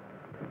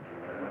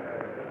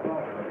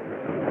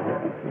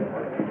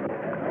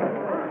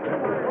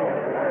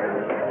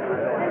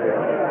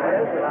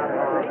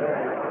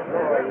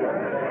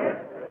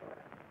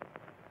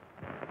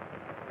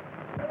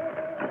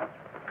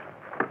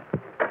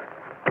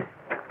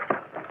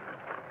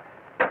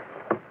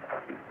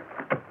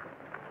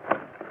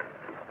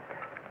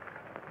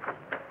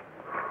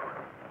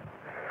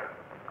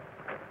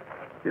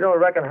 You don't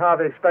reckon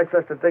Harvey expects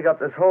us to dig up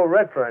this whole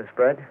Redfern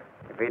spread?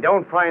 If he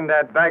don't find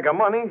that bag of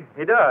money,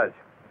 he does.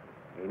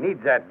 He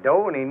needs that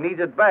dough, and he needs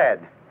it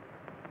bad.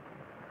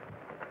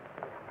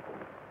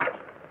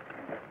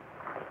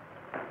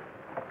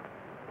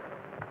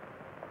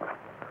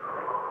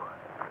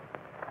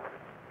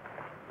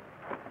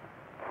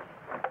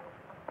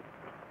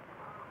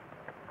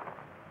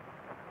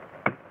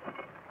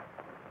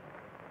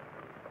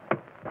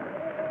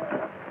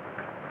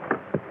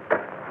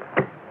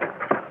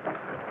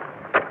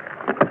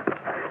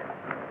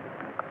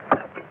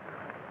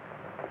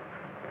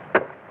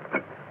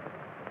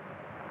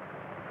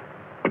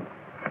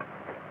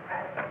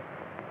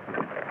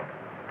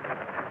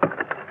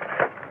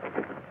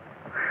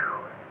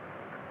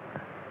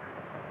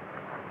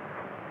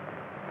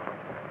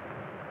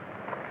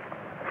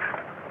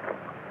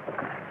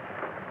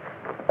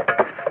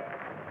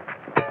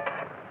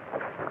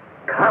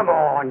 Come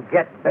on,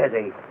 get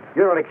busy.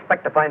 You don't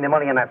expect to find the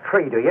money in that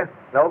tree, do you?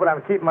 No, but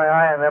I'm keeping my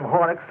eye on them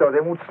hornets so they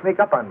won't sneak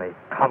up on me.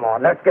 Come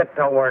on, let's get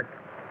to work.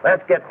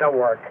 Let's get to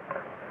work.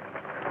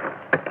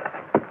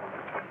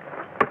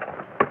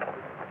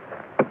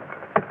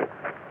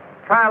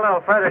 Try a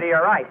little further to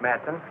your right,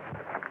 Matson.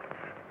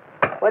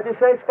 What'd you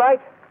say,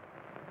 Spike?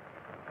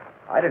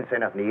 I didn't say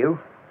nothing to you.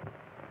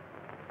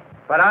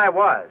 But I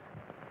was.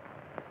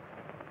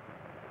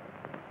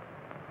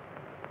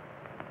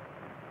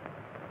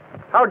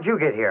 How'd you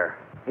get here?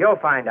 You'll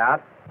find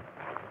out.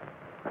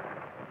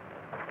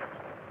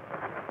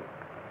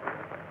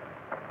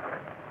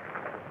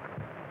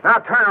 Now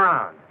turn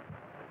around.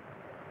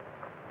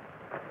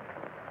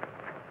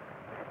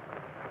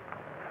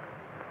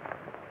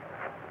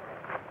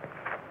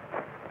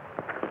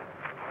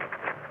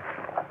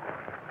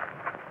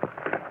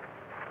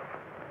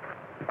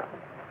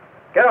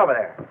 Get over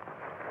there.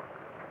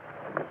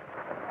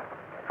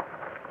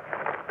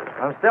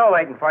 I'm still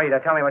waiting for you to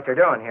tell me what you're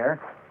doing here.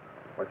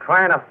 We're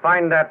trying to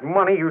find that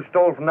money you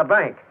stole from the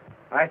bank.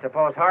 I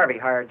suppose Harvey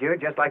hired you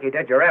just like he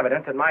did your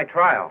evidence at my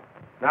trial.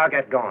 Now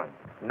get going.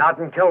 Not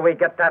until we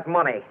get that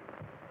money.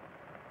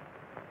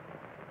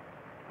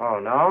 Oh,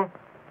 no?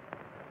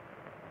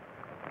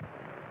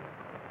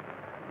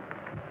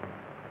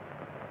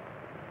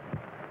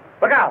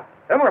 Look out!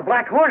 Them were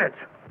black hornets.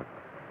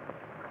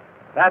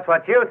 That's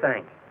what you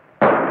think.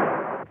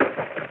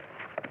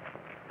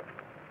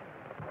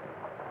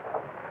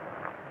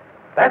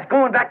 That's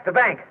going back to the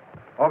bank.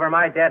 Over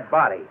my dead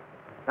body.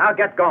 Now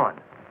get going.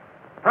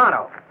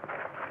 Pronto.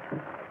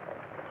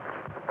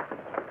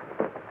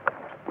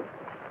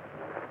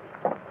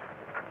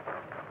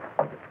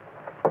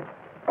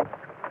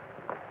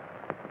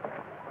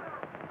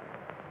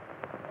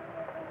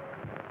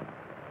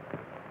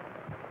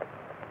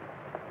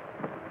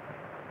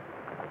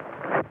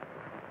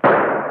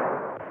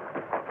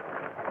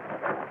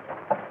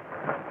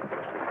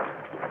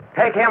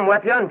 Take him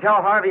with you and tell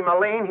Harvey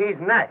Meline he's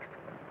next.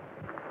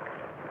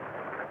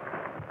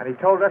 And he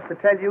told us to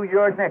tell you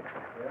you're next.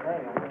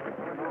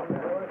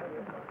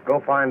 Go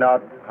find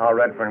out how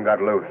Redfern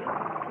got loose.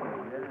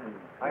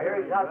 I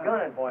hear he's out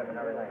gunning for him and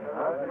everything,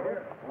 huh?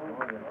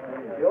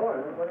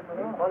 Sure.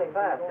 He's funny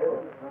fast, too.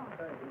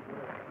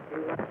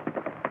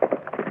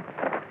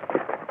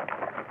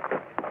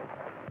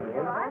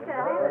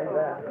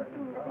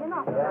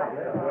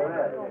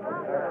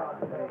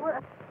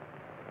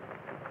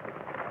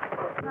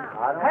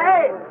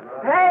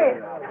 Hey!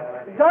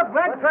 Doug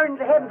Redfern's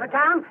heading for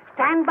town.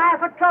 Stand by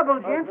for trouble,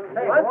 gents.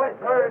 Hey, boys,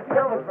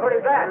 Steele was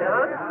pretty bad,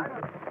 huh?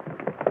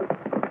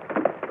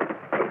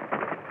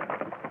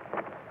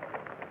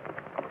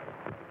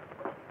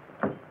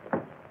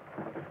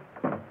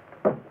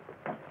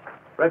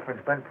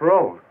 Redfern's been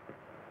paroled.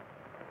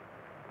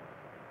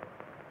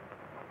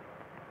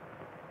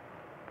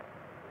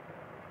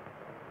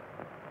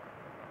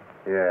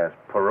 Yes,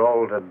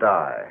 paroled to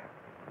die.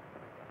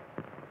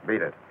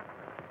 Beat it.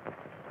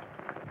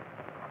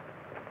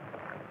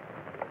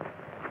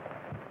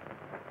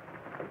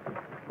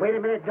 Wait a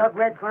minute, Doug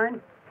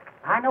Redfern.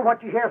 I know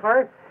what you're here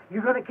for.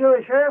 You're going to kill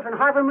the sheriff and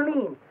Harvey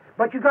Meline.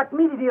 But you got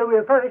me to deal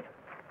with first.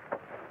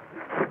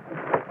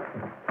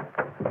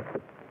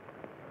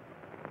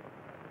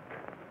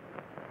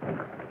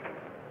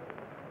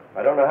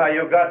 I don't know how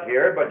you got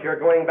here, but you're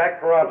going back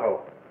to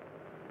Toronto.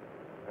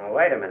 Now,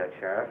 wait a minute,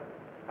 Sheriff.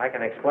 I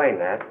can explain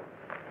that.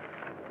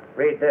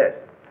 Read this.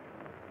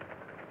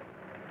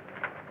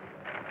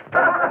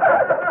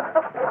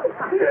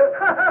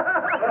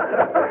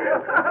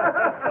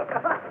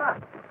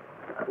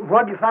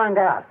 What'd you find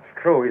out?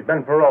 It's true, he's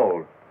been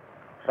paroled.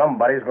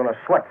 Somebody's going to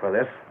sweat for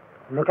this.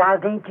 Look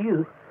out, ain't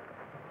you.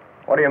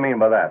 What do you mean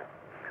by that?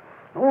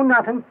 Oh,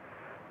 nothing.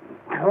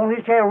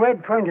 Only say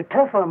Redfern's a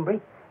tough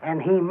hombre,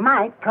 and he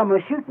might come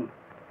a-shooting.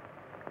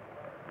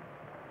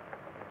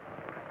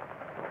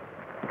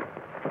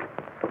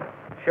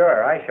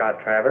 Sure, I shot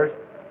Travers,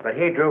 but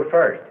he drew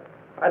first.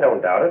 I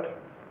don't doubt it,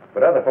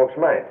 but other folks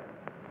might.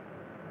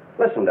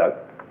 Listen, Doug.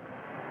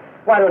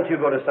 Why don't you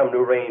go to some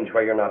new range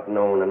where you're not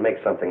known and make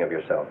something of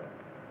yourself?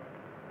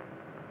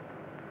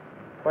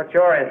 What's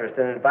your interest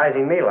in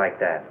advising me like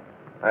that?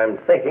 I'm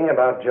thinking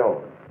about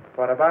Joan.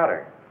 What about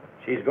her?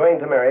 She's going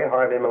to marry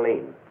Harvey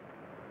Meline.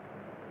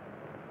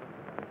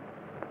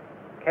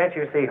 Can't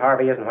you see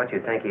Harvey isn't what you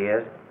think he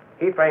is?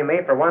 He framed me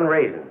for one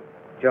reason,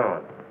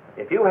 Joan.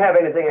 If you have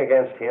anything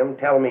against him,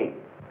 tell me.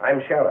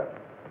 I'm sheriff.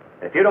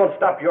 If you don't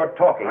stop your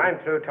talking... I'm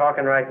through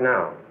talking right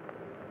now.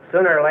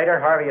 Sooner or later,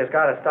 Harvey has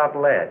got to stop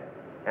lead.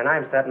 And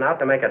I'm setting out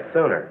to make it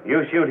sooner.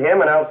 You shoot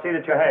him, and I'll see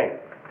that you hang.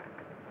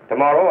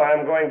 Tomorrow,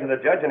 I'm going to the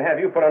judge and have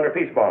you put under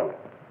peace bond.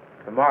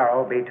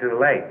 Tomorrow will be too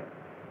late.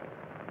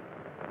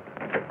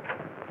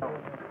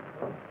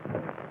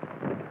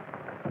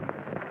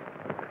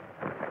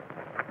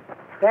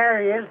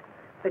 There he is,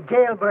 the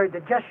jailbird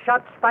that just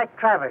shot Spike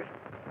Travers.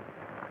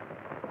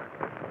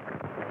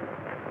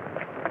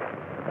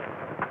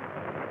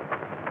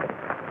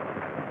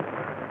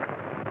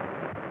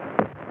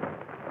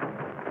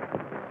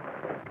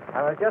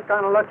 I was just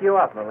going to look you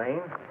up,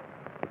 Meline.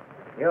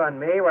 You and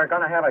me, we're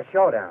going to have a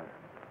showdown.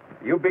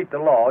 You beat the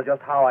law,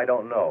 just how I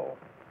don't know.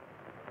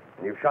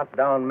 And you've shot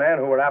down men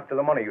who were after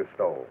the money you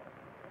stole.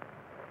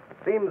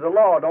 Seems the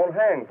law don't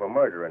hang for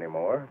murder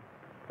anymore.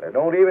 They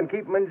don't even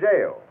keep them in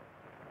jail.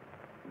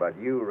 But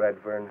you,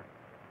 Redfern,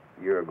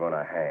 you're going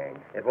to hang.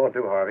 It won't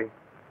do, Harvey.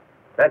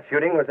 That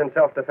shooting was in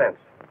self-defense.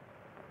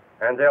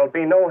 And there'll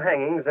be no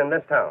hangings in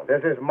this town.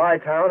 This is my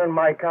town and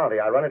my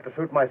county. I run it to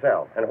suit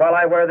myself. And while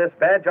I wear this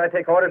badge, I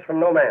take orders from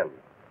no man.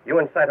 You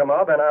incite a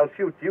mob, and I'll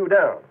shoot you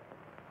down.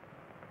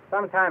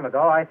 Some time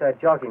ago, I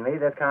said jokingly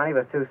this county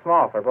was too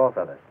small for both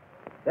of us.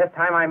 This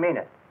time, I mean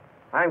it.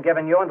 I'm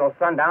giving you until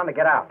sundown to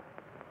get out.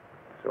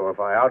 So if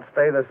I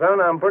outstay the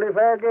sun, I'm pretty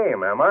fair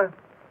game, am I?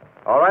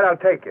 All right, I'll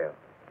take you.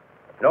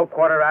 No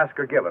quarter asked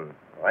or given.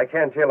 I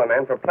can't jail a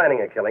man for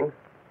planning a killing.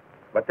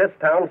 But this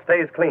town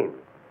stays clean.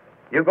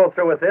 You go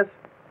through with this,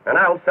 and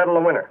I'll settle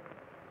the winner.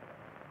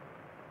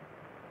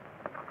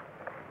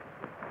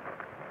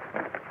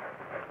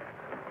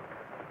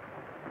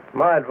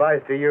 My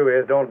advice to you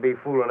is don't be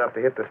fool enough to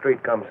hit the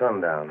street come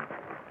sundown.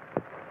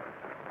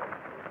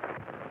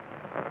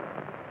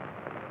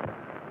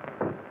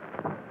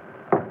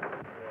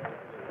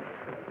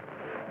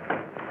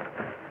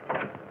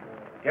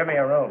 Give me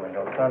a room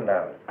until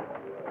sundown.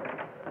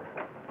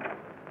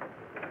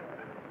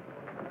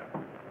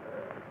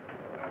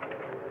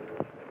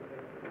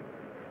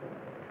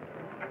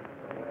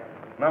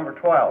 Number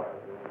 12.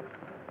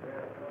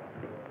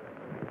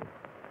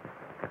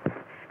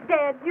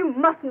 Dad, you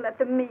mustn't let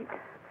them meet.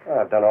 Well,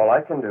 I've done all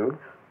I can do.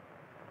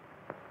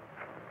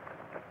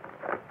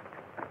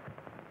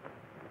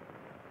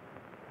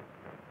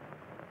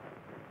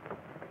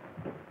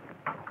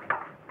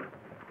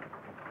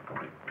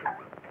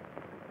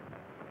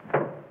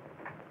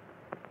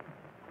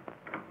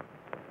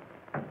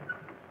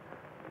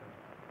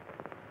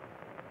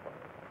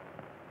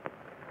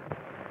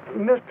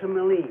 Mr.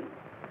 Meline,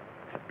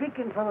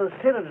 speaking for the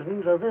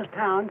citizens of this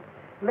town,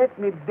 let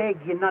me beg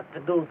you not to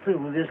go through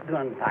with this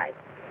gunfight.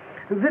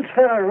 This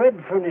fellow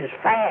Redfern is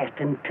fast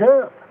and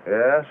tough.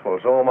 Yes, well,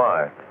 so am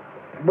I.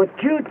 But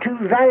you're too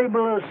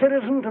valuable a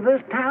citizen to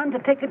this town to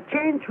take a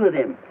chance with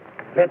him.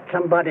 Let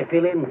somebody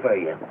fill in for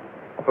you.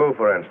 Who,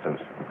 for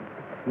instance?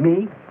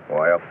 Me?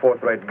 Why, a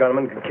fourth-rate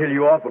gunman could kill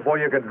you off before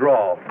you could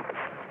draw.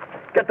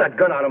 Get that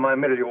gun out of my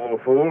middle, you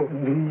old fool.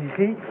 You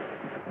see?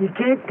 You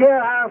can't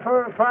tell how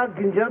far a fog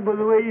can jump by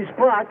the way you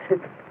spot.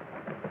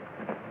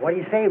 What do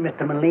you say,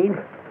 Mr.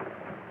 Meline?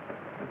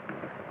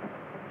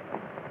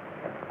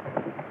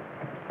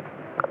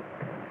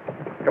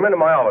 Come into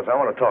my office. I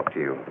want to talk to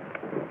you.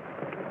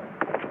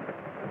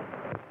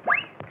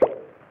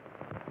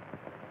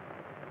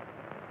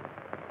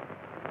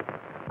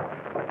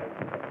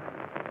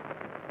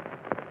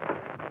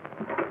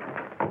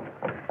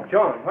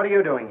 John, what are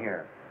you doing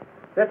here?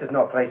 This is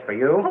no place for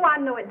you. Oh, I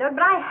know it, Doug,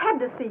 but I had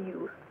to see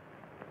you.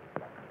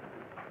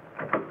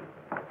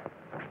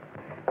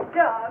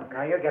 Doug.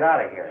 Now, you get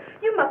out of here.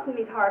 You mustn't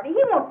meet Harvey.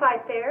 He won't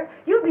fight there.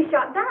 You'll be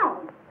shot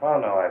down. Oh,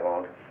 no, I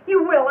won't.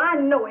 You will. I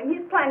know him.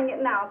 He's planning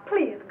it now.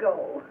 Please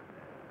go.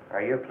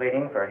 Are you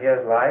pleading for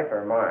his life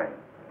or mine?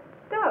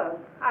 Doug,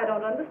 I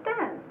don't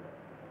understand.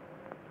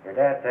 Your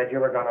dad said you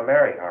were going to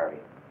marry Harvey.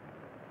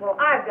 Well,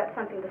 I've got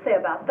something to say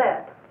about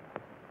that.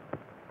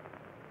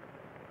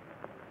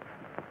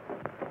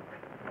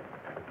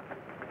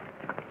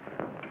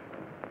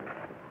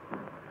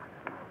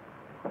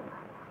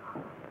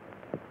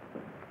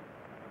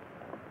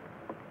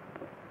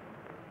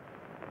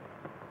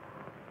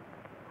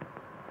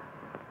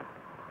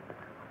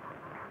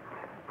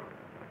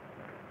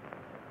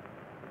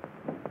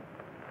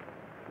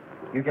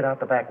 You get out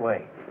the back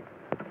way.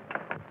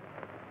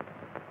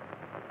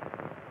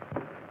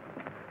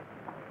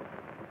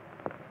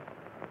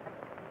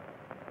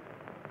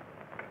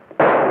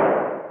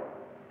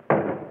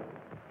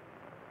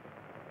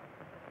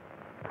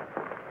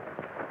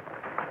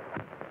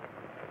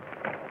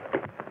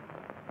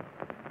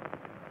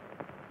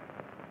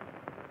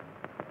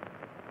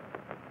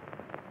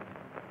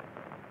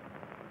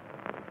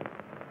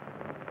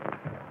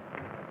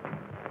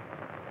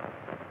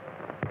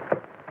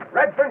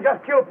 Redfern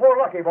just killed poor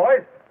Lucky,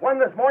 boys. One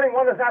this morning,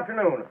 one this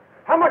afternoon.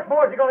 How much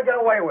more is he going to get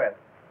away with?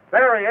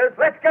 There he is.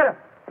 Let's get him.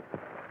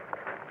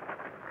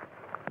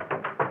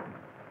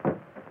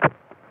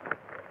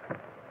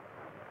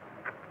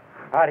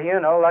 How do you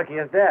know Lucky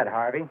is dead,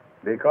 Harvey?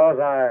 Because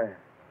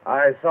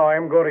I saw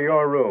him go to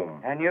your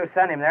room. And you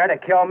sent him there to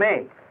kill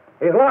me.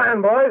 He's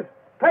lying, boys.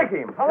 Take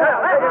him. Hold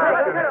on.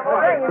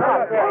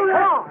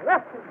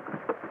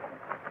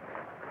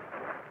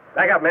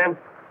 Back up, men.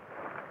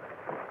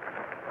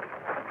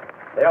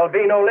 There'll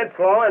be no Litz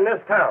law in this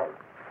town.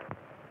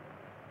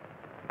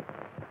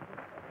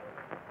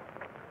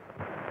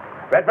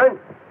 Redfern,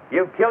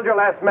 you've killed your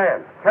last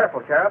man.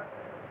 Careful, Sheriff.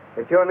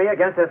 It's you and me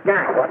against this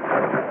gang.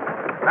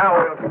 Now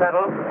we'll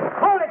settle.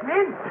 Hold it,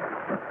 men.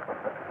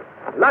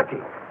 Lucky,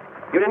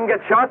 you didn't get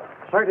shot?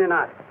 Certainly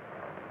not.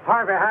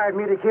 Harvey hired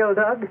me to kill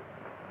Doug,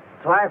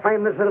 so I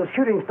framed this little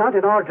shooting stunt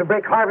in order to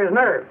break Harvey's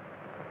nerve.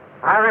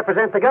 I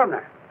represent the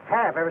governor.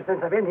 Have ever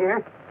since I've been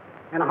here.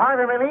 And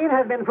Harvey Meline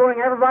has been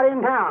fooling everybody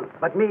in town,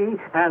 but me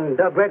and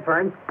Doug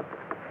Redfern.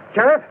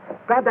 Sheriff,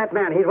 grab that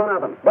man. He's one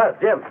of them. Buzz,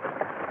 Jim.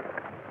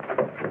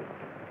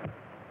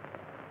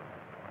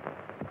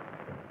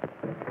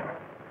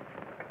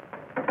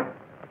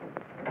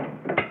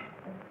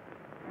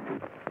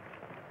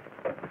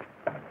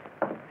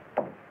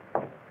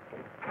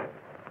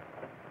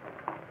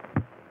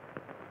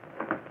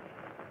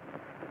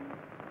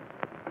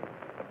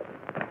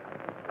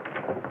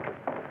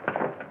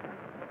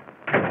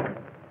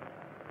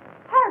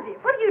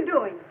 What are you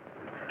doing?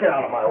 Get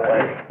out of my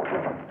way.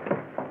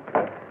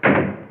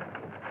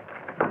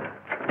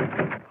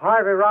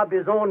 Harvey robbed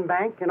his own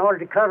bank in order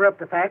to cover up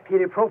the fact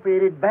he'd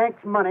appropriated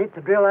bank's money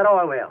to drill that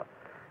oil well.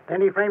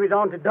 Then he framed it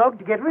on to Doug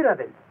to get rid of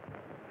him.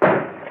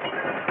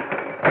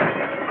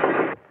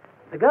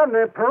 The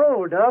governor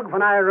paroled Doug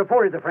when I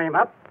reported the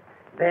frame-up.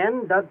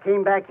 Then Doug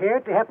came back here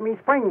to help me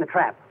spring the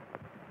trap.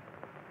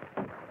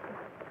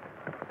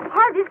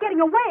 Harvey's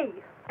getting away.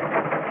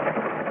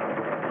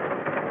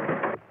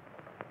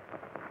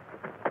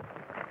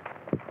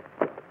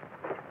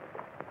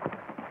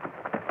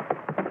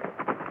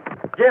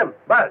 Jim,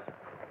 Buzz,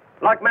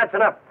 lock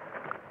Matson up.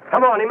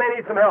 Come on, he may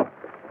need some help.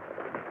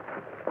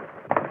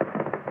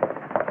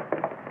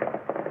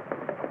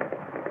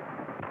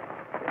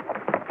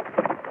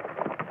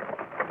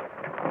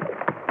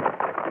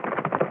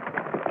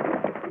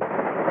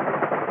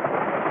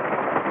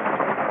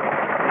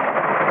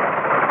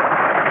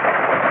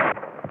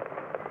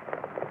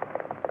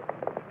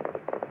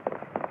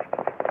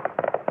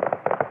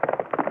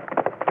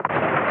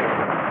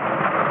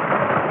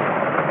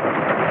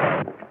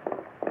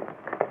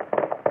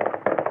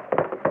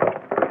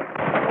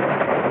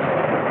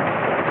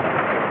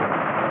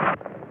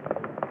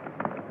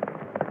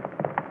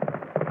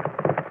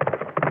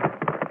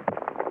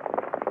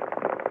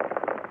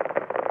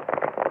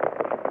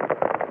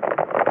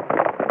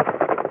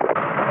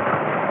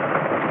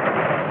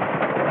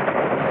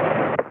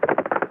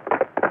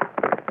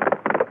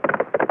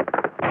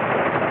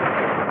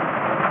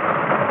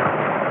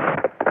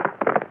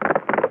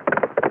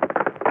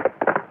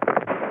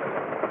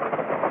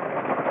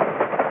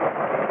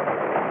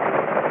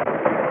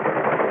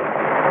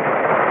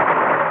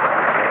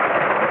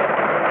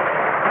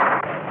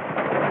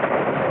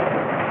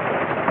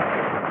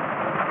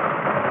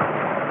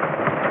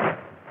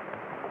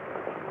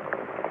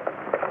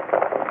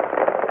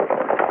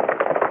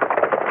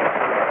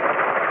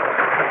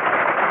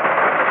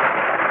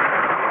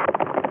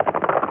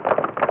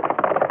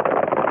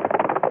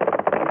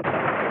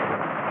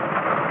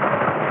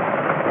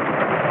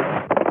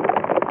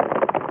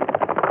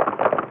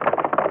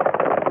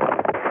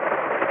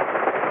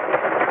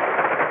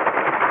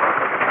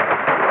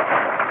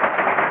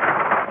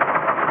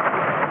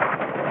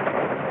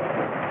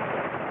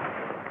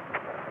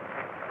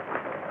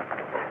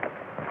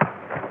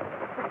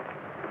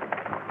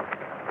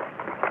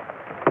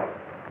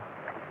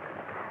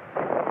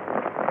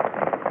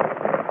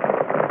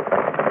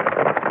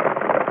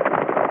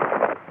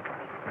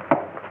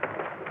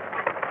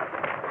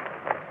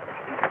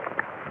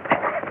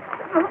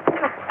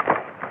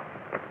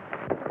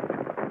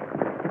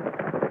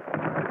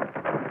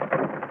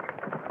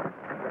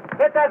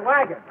 Get that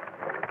wagon.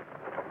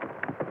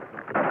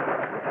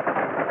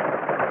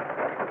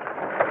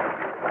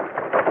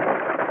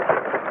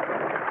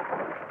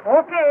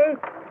 Okay,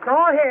 it's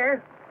all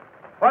here.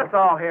 What's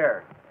all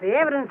here? The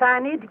evidence I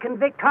need to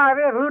convict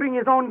Harvey of looting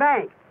his own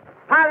bank.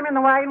 Pile him in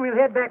the wagon, we'll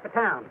head back to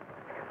town.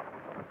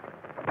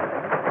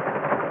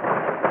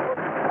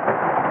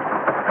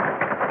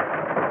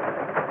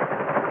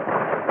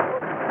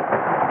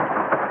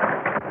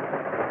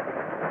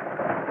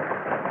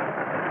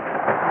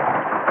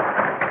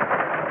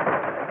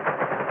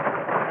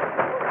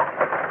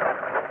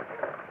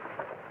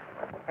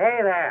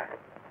 Hey there.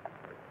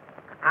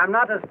 I'm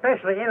not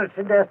especially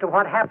interested as to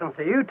what happens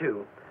to you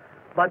two,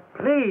 but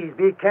please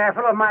be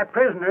careful of my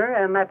prisoner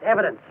and that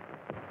evidence.